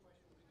I ask you a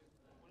question? Because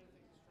one of the things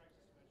that strikes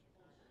us about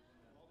Chicago is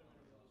the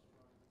aldermen are really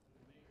strong,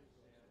 the mayor's really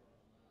strong.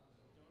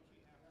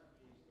 Don't you have to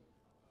be,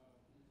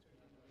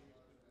 certainly the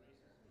mayor's good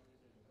graces in order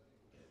to get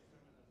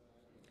some of the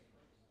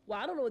perks?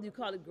 Well, I don't know whether you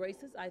call it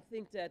graces. I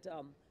think that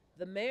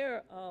the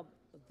mayor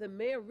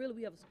really,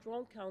 we have a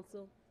strong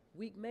council,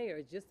 weak mayor.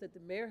 It's just that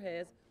the mayor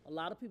has a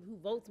lot of people who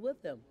votes with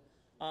them.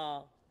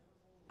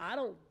 I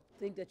don't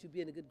think that you'd be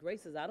in the good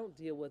graces. I don't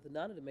deal with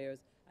none of the mayors.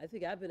 I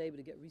think I've been able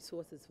to get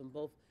resources from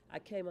both. I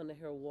came under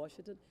Harold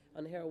Washington,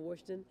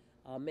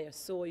 Mayor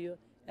Sawyer,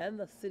 and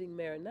the sitting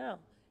mayor now,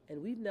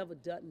 and we've never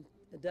done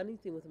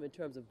anything with them in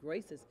terms of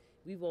graces.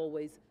 We've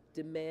always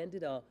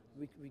demanded or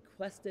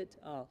requested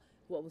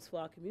what was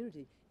for our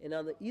community. And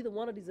under either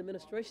one of these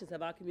administrations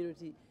have our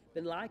community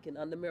been liking.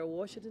 Under Mayor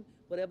Washington,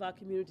 whatever our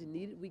community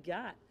needed, we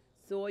got.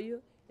 Sawyer,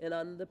 and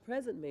under the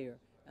present mayor,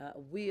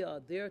 we are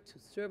there to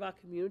serve our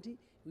community.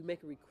 We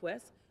make a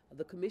request.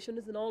 The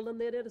commissioners and all of them,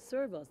 they're there to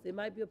serve us. They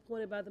might be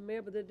appointed by the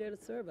mayor, but they're there to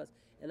serve us.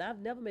 And I've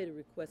never made a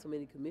request from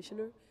any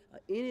commissioner,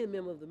 any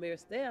member of the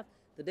mayor's staff,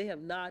 that they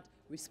have not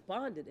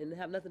responded and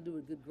have nothing to do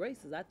with good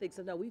graces. I think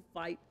sometimes we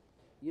fight.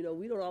 You know,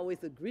 we don't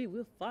always agree.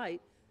 We'll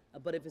fight.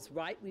 But if it's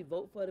right, we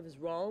vote for it. If it's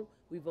wrong,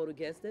 we vote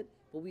against it.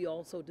 But we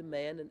also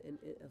demand and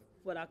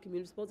what our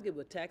community is supposed to get.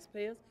 We're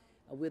taxpayers.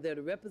 We're there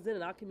to represent,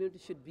 and our community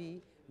should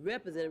be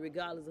represented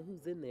regardless of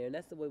who's in there. And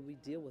that's the way we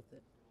deal with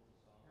it.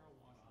 Harold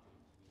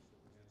Washington,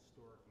 who's a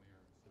historic mayor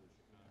of the city of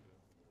Chicago,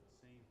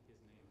 saying his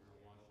name,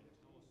 Harold Washington,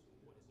 tell us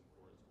what his importance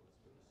was for the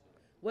city.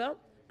 Well,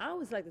 I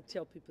always like to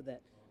tell people that.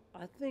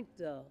 I think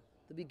the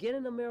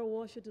beginning of Mayor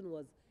Washington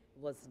was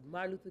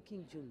Martin Luther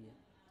King Jr.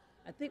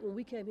 I think when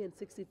we came here in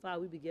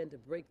 '65, we began to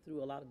break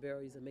through a lot of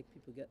barriers and make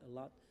people get a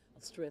lot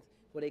of strength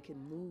where they can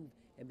move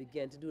and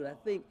begin to do it. I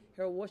think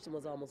Harold Washington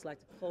was almost like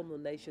the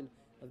culmination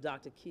of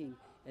Dr. King,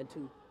 and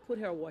to put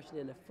Harold Washington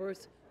in the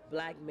first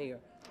black mayor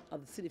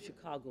of the city of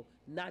Chicago,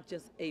 not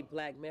just a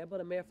black mayor,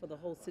 but a mayor for the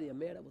whole city, a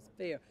mayor that was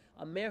fair,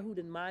 a mayor who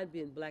didn't mind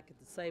being black at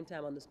the same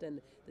time,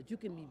 understanding that you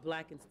can be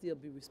black and still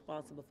be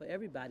responsible for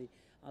everybody.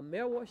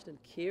 Mayor Washington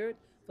cared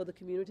for the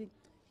community.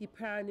 He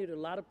pioneered a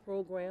lot of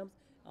programs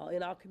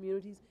in our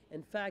communities.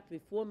 In fact,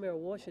 before Mayor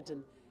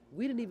Washington,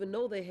 we didn't even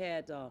know they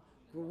had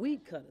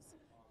weed cutters.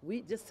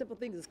 Just simple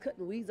things as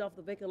cutting weeds off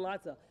the vacant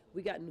lots.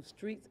 We got new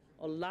streets.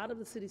 A lot of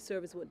the city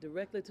service went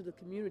directly to the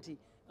community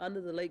under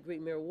the late,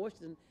 great Mayor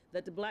Washington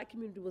that the black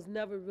community was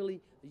never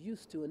really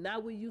used to. And now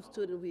we're used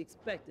to it and we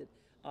expect it.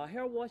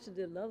 Harold Washington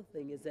did another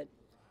thing, is that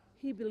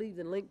he believed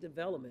in linked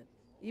development.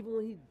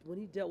 Even when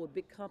he dealt with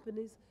big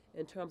companies,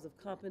 in terms of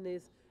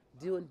companies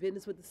doing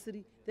business with the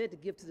city, they had to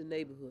give to the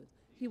neighborhood.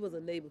 He was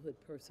a neighborhood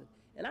person.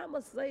 And I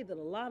must say that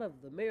a lot of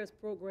the mayor's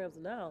programs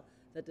now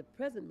that the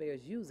present mayor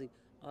is using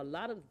are a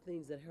lot of the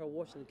things that Harold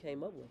Washington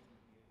came up with.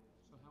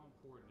 So how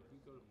important, if you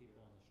go to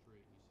people on the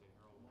street and you say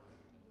Harold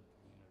Washington in the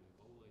community,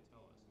 what will they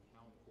tell us, and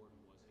how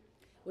important was he?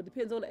 Well, it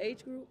depends on the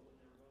age group.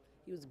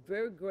 He was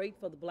very great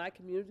for the black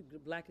community,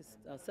 black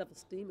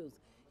self-esteem.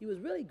 He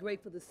was really great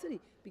for the city,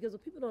 because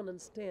what people don't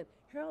understand,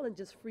 Harold didn't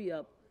just free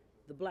up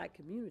the black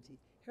community.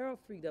 Harold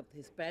freed up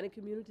the Hispanic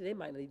community. They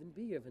might not even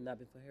be here if it had not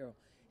been for Harold.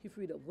 He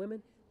freed up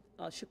women.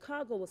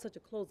 Chicago was such a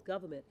closed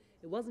government.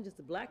 It wasn't just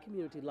the black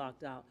community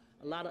locked out.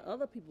 A lot of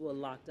other people were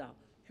locked out.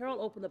 Harold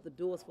opened up the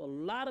doors for a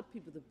lot of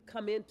people to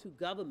come into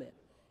government.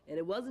 And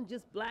it wasn't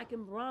just black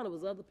and brown, it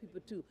was other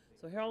people too.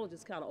 So Harold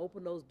just kind of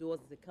opened those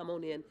doors and said, come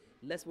on in,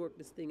 let's work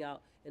this thing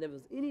out. And if it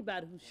was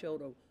anybody who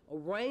showed a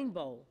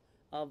rainbow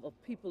of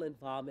people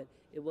involvement,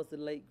 it was the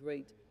late,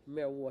 great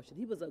Mayor Washington.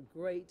 He was a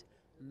great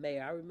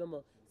mayor. I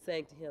remember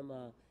saying to him,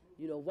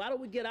 you know, why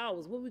don't we get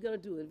ours? What are we going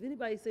to do? And if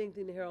anybody say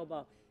anything to Harold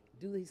about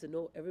do, he said,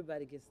 no,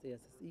 everybody gets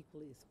theirs. It's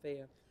equally, it's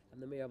fair. I'm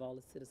the mayor of all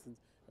the citizens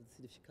of the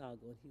city of Chicago,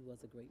 and he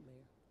was a great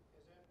mayor.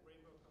 Is that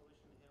Rainbow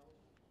Coalition held?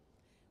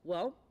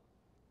 Well,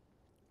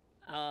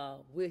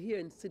 we're here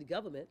in city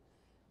government.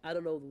 I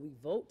don't know that we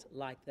vote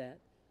like that.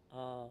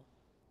 A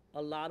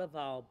lot of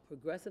our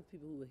progressive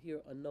people who are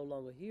here are no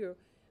longer here.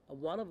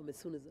 One of them, as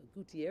soon as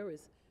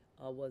Gutierrez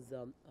was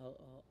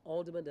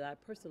alderman, that I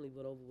personally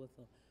went over with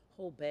a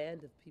whole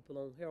band of people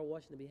on Harold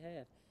Washington's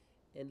behalf,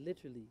 and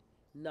literally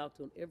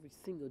knocked on every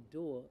single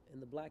door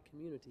in the black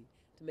community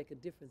to make a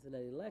difference in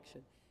that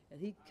election. And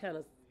he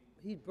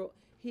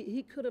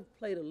could have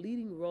played a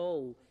leading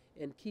role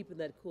in keeping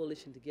that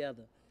coalition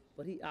together,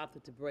 but he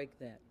opted to break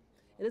that.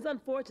 And it's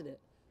unfortunate,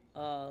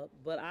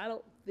 but I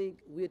don't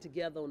think we're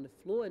together on the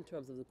floor in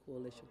terms of the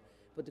coalition,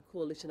 but the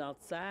coalition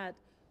outside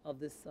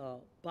of this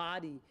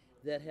body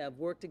that have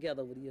worked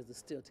together over the years is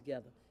still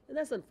together. And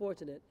that's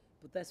unfortunate,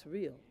 but that's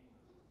real.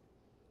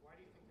 Why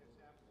do you think that's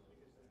happening?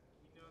 Because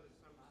we know that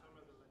some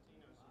of the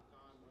Latinos have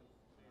gone with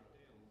Mayor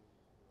Daley.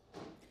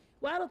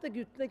 Well, I don't think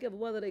you think of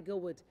whether they go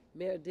with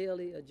Mayor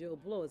Daley or Joe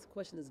Blow. The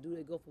question is, do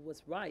they go for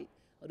what's right,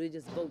 or do they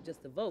just vote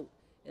just to vote?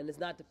 And it's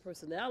not the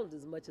personality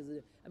as much as it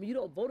is. I mean, you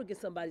don't vote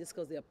against somebody just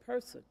because they're a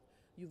person.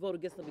 You vote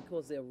against them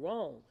because they're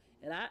wrong.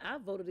 And I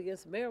voted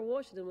against Mayor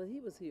Washington when he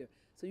was here.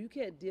 So you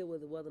can't deal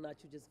with whether or not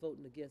you're just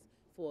voting against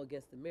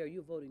the mayor.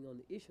 You're voting on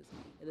the issues.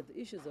 And if the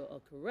issues are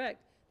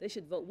correct, they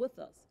should vote with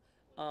us.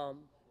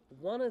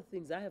 One of the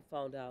things I have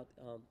found out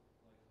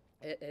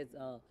as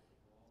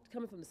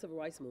coming from the civil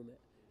rights movement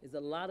is a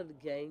lot of the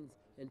gains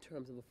in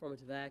terms of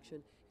affirmative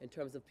action, in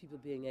terms of people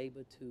being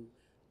able to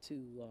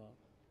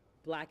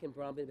black and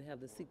brown being able to have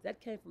the seat.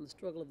 That came from the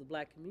struggle of the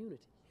black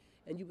community.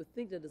 And you would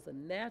think that it's a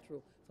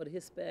natural for the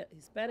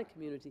Hispanic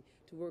community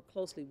to work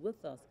closely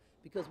with us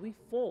because we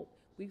fought.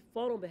 We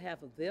fought on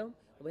behalf of them,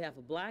 on behalf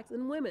of blacks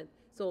and women.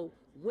 So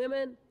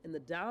women and the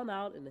down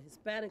out and the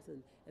Hispanics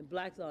and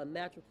blacks are a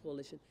natural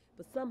coalition.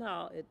 But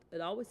somehow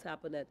it always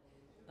happened that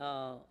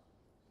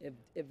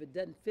if it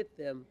doesn't fit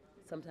them,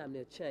 sometimes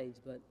they'll change.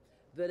 But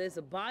there's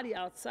a body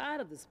outside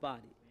of this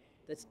body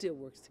that still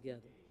works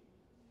together.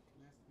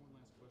 Can I ask one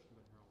last question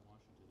about Harold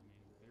Washington? I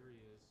mean, there he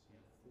is,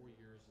 4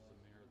 years as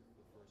a mayor,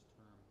 the first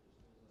term.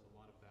 There's a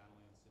lot of battling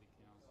on city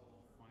council.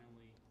 And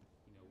finally,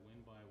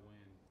 win by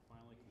win,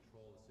 finally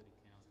control the city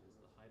council.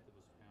 It's the height of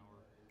his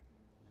power. And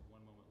then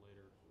 1 moment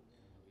later,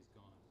 he's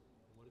gone.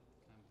 What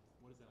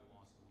does that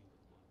loss mean to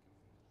the black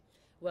community?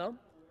 Well,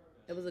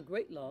 it was a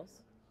great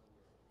loss.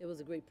 It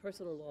was a great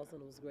personal loss,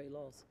 and it was a great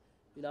loss.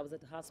 I was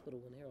at the hospital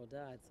when Harold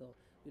died, so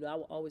I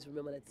will always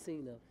remember that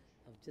scene of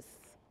just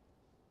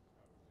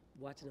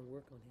watching him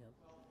work on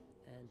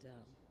him and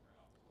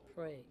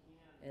praying.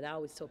 And I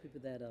always tell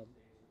people that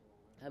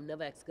I've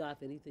never asked God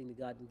for anything that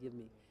God didn't give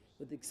me,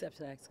 with the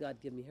exception I asked God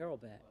to give me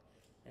Harold back.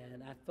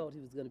 And I felt he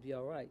was going to be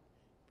all right,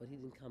 but he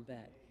didn't come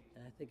back.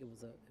 And I think it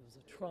was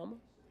a trauma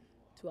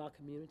to our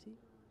community,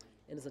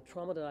 and it's a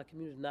trauma that our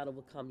community has not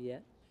overcome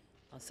yet.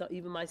 So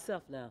even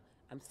myself now,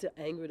 I'm still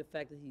angry at the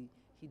fact that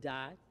he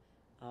died.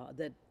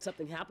 That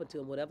something happened to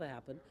him, whatever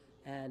happened,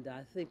 and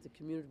I think the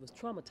community was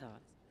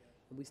traumatized,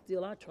 and we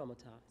still are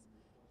traumatized.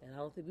 And I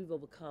don't think we've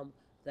overcome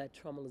that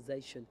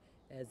traumatization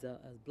as a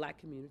black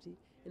community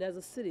and as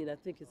a city. And I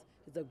think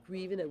it's a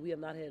grieving that we have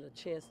not had a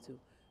chance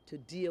to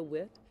deal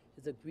with.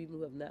 It's a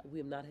grieving we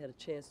have not had a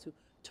chance to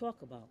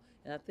talk about.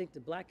 And I think the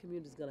black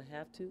community is going to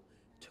have to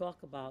talk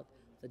about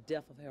the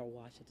death of Harold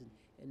Washington.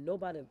 And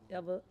nobody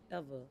ever,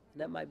 and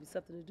that might be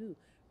something to do,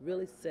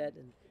 really sat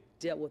and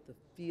dealt with the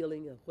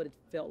feeling of what it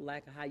felt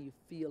like or how you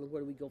feel and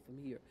where do we go from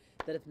here.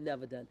 That have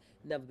never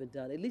been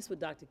done. At least with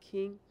Dr.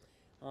 King,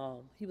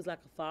 he was like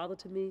a father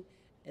to me,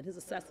 and his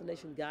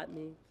assassination got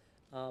me,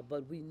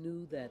 but we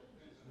knew that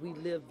we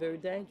lived very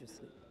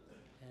dangerously.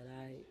 And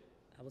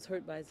I was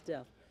hurt by his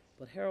death,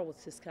 but Harold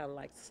was just kind of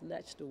like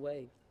snatched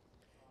away.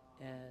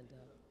 And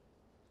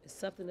it's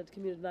something that the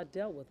community has not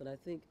dealt with, and I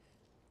think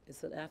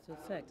it's an after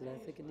effect, and I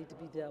think it needs to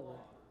be dealt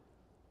with.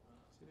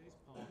 Today's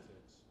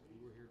politics.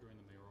 You were here during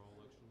the mayoral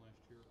election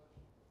last year,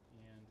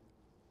 and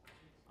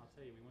I'll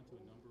tell you, we went to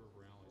a number of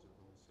rallies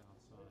over on the south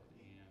side,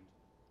 and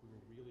we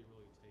were really,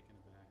 really taken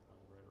aback by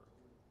the rhetoric.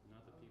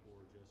 Not that people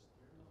were just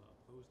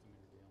opposed to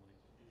Mayor Daley,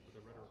 but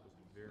the rhetoric was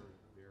very,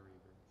 very,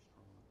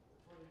 very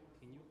strong.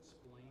 Can you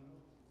explain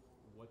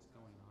what's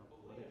going on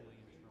politically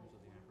in terms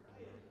of the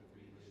African-American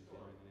community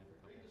during the after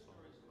couple of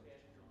songs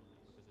questions on it?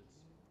 Because it's,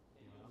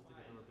 I don't think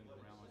I've ever been to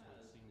rallies where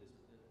it's seen this.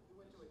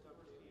 We went to a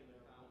WC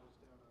and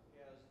what was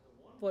down on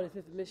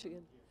 45th of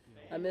Michigan.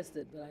 I missed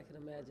it, but I can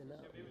imagine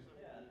now.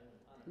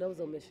 No, it was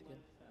on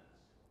Michigan.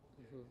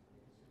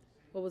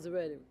 What was the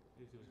rhetoric?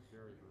 It was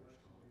very, very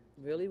strong.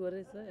 Really? What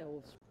did they say? Kind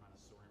of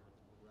soaring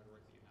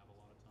rhetoric that you have a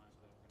lot of times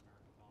with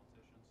African-American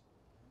politicians.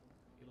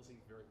 It'll seem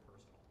very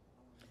personal.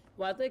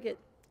 Well, I think it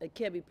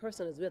can't be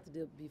personal, as we have to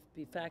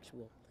be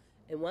factual.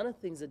 And one of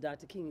the things that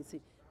Dr. King, you see,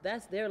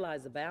 there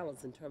lies the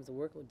balance in terms of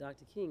working with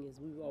Dr. King,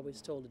 is we were always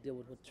told to deal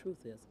with what the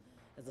truth is.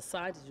 As a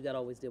scientist, you got to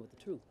always deal with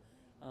the truth.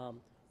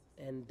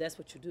 And that's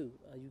what you do.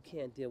 You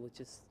can't deal with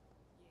just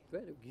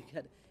rhetoric. You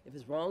got, if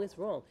it's wrong, it's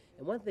wrong.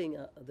 And one thing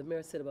the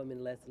mayor said about me in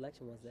the last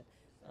election was that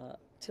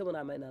Tim and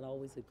I might not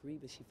always agree,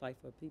 but she fight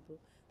for her people.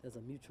 There's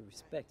a mutual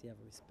respect. You have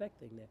a respect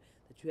thing there.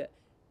 That you have.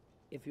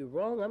 If you're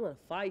wrong, I'm going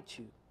to fight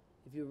you.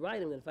 If you're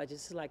right, I'm going to fight you.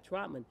 Just like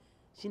Trotman,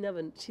 she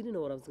didn't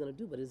know what I was going to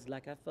do, but it's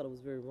like I felt it was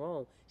very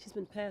wrong. She's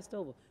been passed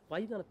over. Why are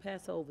you going to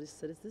pass her over?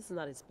 This is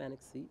not a Hispanic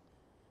seat.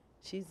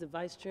 She's the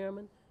vice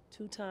chairman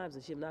 2 times,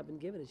 and she has not been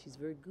given it. She's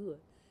very good.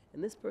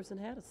 And this person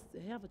have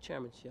a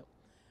chairmanship.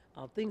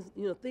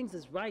 Things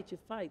that's right, you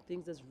fight.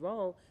 Things that's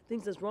wrong,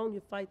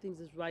 you fight. Things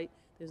that's right,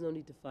 there's no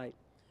need to fight.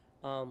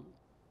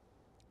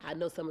 I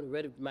know some of the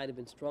rhetoric might have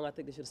been strong. I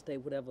think they should have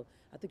stayed whatever.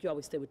 I think you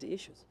always stay with the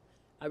issues.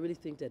 I really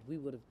think that we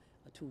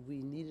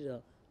needed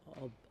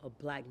a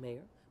black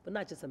mayor, but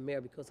not just a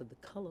mayor because of the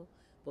color,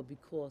 but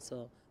because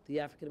the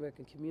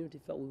African-American community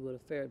felt we would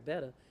have fared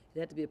better. It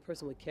had to be a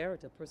person with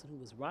character, a person who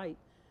was right.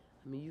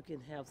 I mean, you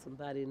can have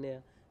somebody in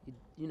there,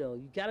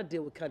 you got to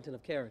deal with content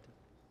of character.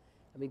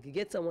 I mean, to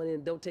get someone in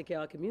and don't take care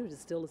of our community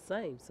is still the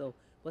same. So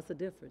what's the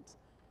difference?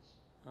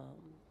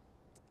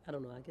 I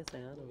don't know. I guess I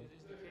don't know.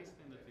 Is the case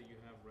then that you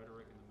have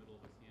rhetoric in the middle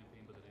of a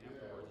campaign, but then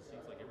afterwards it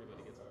seems like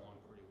everybody gets along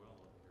pretty well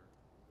over here?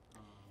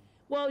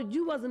 Well,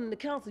 you wasn't in the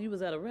council. You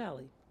was at a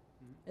rally.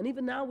 And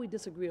even now we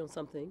disagree on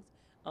some things.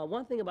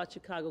 One thing about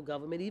Chicago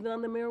government, even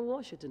under Mayor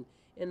Washington,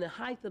 in the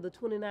height of the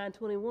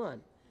 29-21,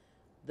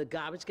 the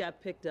garbage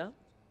got picked up,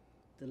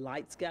 the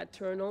lights got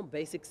turned on,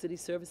 basic city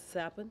services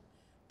happened.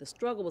 The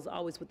struggle was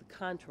always with the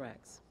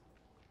contracts.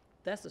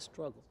 That's the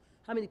struggle.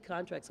 How many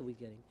contracts are we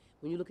getting?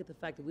 When you look at the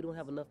fact that we don't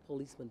have enough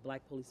policemen,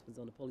 black policemen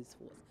on the police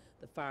force,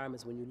 the firemen,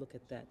 when you look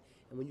at that,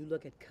 and when you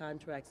look at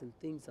contracts and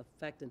things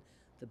affecting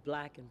the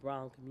black and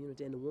brown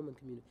community and the woman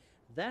community,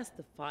 that's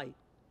the fight.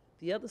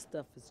 The other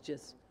stuff is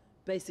just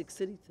basic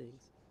city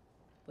things.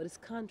 But it's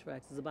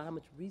contracts. It's about how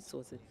much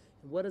resources.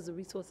 And where does the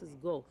resources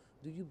go?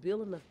 Do you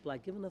build enough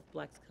give enough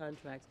blacks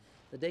contracts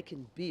that they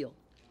can build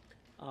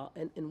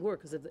and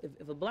work? Because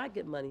if a black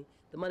get money,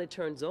 the money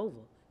turns over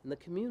in the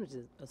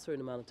community a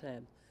certain amount of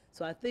time.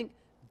 So I think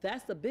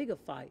that's the bigger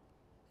fight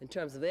in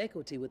terms of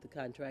equity with the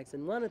contracts.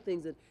 And one of the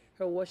things that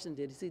Harold Washington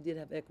did, he did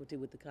have equity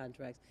with the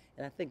contracts.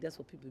 And I think that's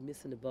what people are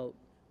missing the boat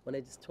when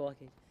they're just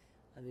talking.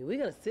 I mean, we're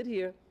going to sit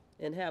here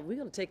and we're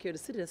going to take care of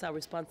the city. That's our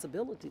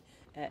responsibility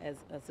as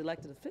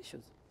elected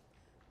officials.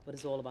 But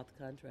it's all about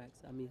the contracts.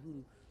 I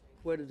mean,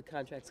 where do the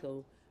contracts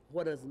go?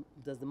 What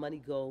does the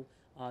money go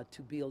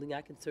to building?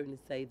 I can certainly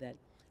say that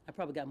I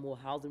probably got more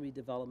housing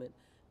redevelopment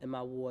in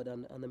my ward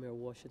under Mayor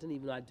Washington,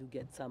 even though I do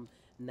get some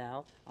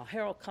now.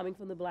 Harold coming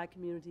from the black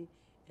community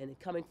and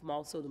coming from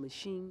also the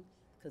machine,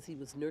 because he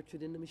was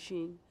nurtured in the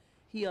machine.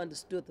 He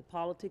understood the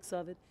politics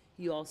of it.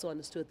 He also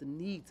understood the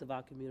needs of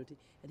our community,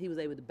 and he was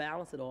able to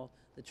balance it all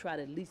to try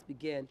to at least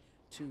begin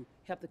to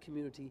help the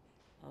community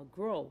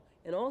grow.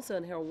 And also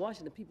in Harold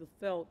Washington, people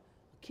felt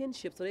a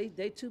kinship, so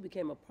they too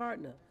became a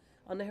partner.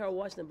 Under Harold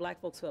Washington,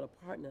 black folks felt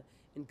a partner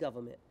in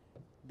government.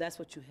 That's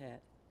what you had.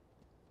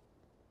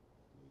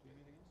 Yeah,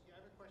 I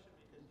have a question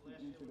because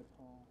last year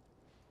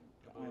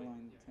the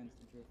eyeline tends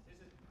to drift. This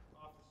is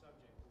off the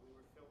subject,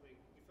 but we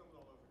filmed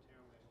all over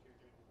town last year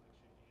during the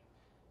election,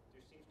 and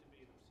there seems to be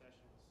an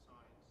obsession with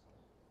signs,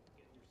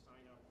 getting your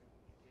sign up and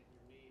getting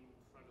your name in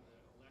front of the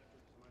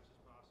electorate as much as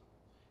possible.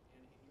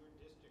 And in your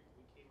district,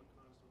 we came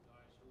across some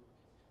guys who were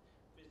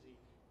busy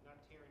not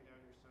tearing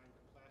down your sign,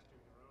 but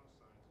plastering their own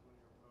signs, one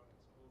of your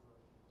opponents, over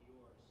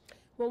yours.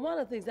 Well, one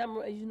of the things, I'm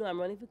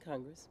running for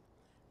Congress.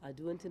 I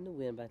do intend to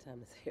win by the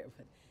time it's here,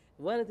 but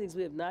one of the things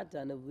we have not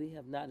done, and we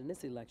have not in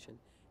this election,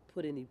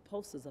 put any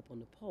posters up on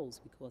the polls,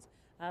 because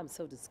I'm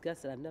so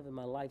disgusted. I've never in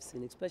my life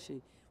seen,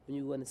 especially when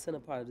you were in the center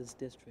part of this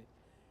district.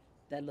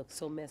 That looks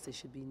so messy. It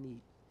should be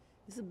neat.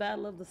 It's a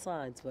battle of the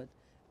signs, but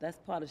that's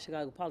part of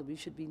Chicago politics. You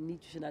should be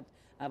neat. You should not.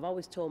 I've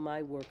always told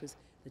my workers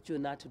that you're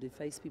not to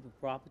deface people's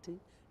property,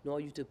 nor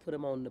are you to put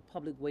them on the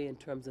public way in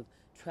terms of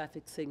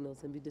traffic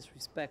signals and be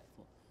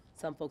disrespectful.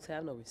 Some folks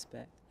have no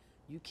respect.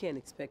 You can't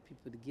expect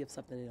people to give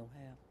something they don't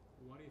have.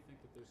 Why do you think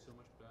that there's so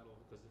much battle?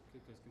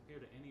 Because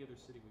compared to any other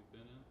city we've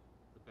been in,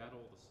 the battle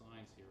of the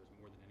signs here is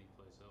more than any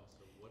place else.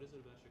 So what is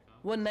it about Chicago?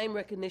 Well, name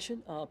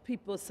recognition.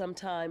 People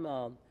sometimes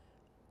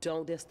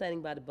they're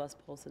standing by the bus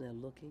post and they're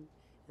looking,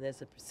 and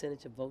there's a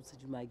percentage of votes that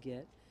you might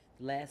get.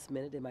 Last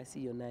minute, they might see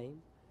your name,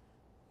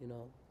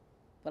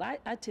 But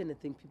I tend to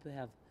think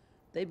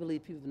they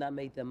believe people have not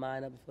made their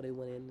mind up before they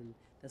went in, and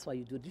that's why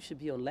you do it. You should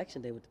be on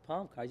election day with the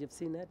palm cards. You've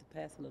seen that, the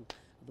passing of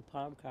the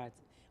palm cards.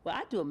 Well,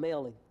 I do a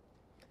mailing.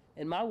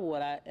 In my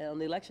ward, on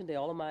the election day,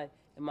 all of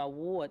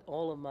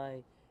my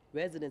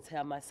residents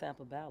have my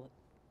sample ballot.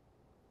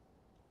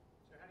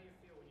 So how do you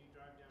feel when you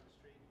drive down the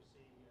street and you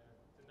see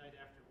the night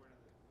after one of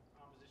the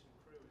opposition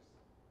crews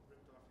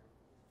ripped off your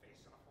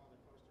face off all the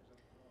posters on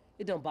the wall?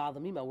 It don't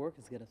bother me. My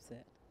workers get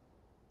upset.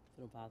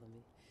 It don't bother me.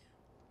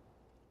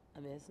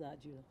 I mean, it's not,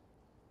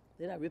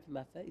 they're not ripping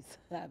my face.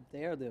 I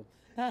dare them.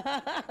 Let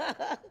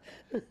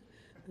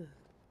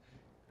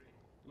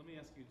me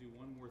ask you to do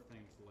one more thing.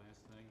 It's the last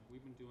thing.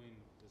 We've been doing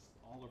this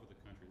all over the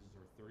country. This is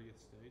our 30th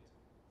state,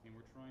 and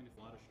we're trying to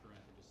a lot of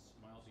strength and just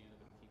smile at the end of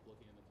it and keep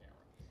looking in the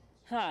camera.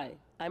 Hi,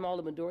 I'm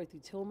Alderman Dorothy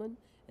Tillman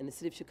in the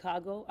city of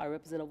Chicago. I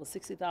represent over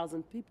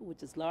 60,000 people,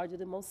 which is larger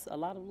than a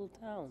lot of little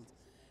towns.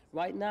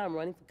 Right now, I'm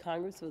running for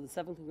Congress for the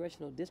 7th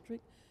Congressional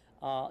District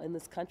in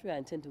this country. I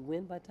intend to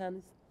win by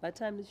the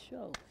time this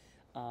show.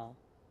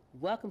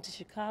 Welcome to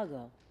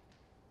Chicago,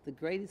 the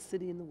greatest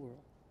city in the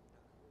world.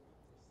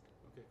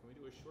 Okay, can we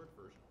do a short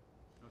version?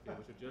 Okay,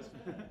 which is just...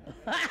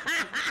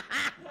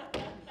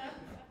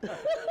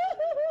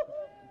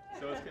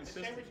 So it's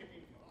consistent.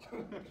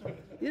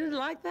 You didn't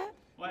like that?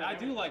 Well, I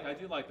do like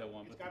that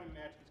one. It's got to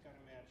match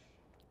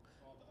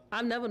all the others.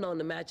 I've never known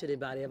to match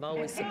anybody. I've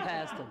always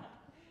surpassed them.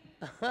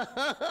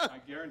 I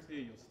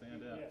guarantee you'll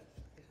stand out.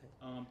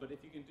 But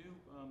if you can do,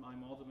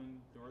 I'm Alderman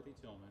Dorothy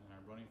Tillman, and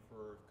I'm running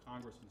for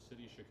Congress in the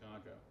city of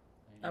Chicago.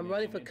 I'm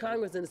running for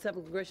Congress in the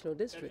 7th Congressional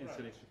District. In the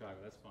city of Chicago,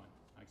 that's fine.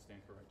 I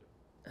stand corrected.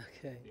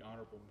 Okay. The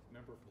honorable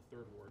member for the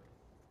 3rd Ward.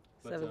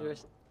 So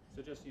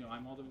just,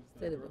 I'm Alderman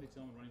Dorothy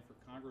Tillman, running for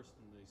Congress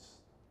in the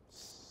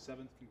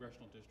 7th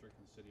Congressional District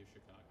in the city of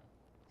Chicago.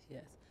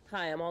 Yes.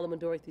 Hi, I'm Alderman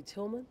Dorothy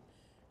Tillman.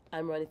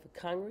 I'm running for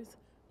Congress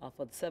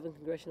for the 7th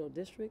Congressional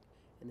District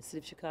in the city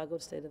of Chicago,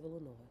 the state of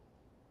Illinois.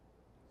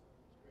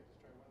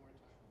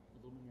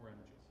 A little more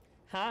energy.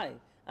 Hi,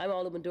 I'm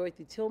Alderman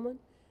Dorothy Tillman.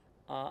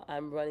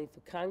 I'm running for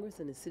Congress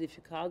in the city of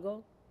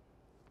Chicago,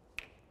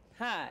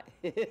 Hi.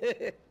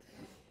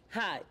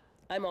 Hi,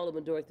 I'm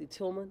Alderman Dorothy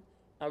Tillman.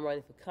 I'm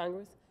running for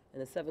Congress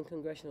in the 7th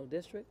Congressional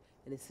District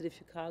in the city of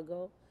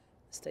Chicago,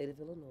 the state of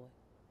Illinois.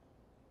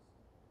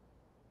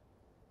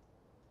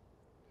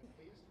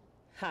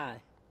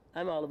 Hi,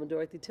 I'm Alderman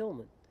Dorothy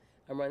Tillman.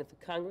 I'm running for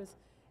Congress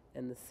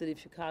in the city of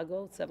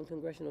Chicago, 7th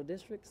Congressional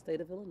District,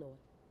 state of Illinois.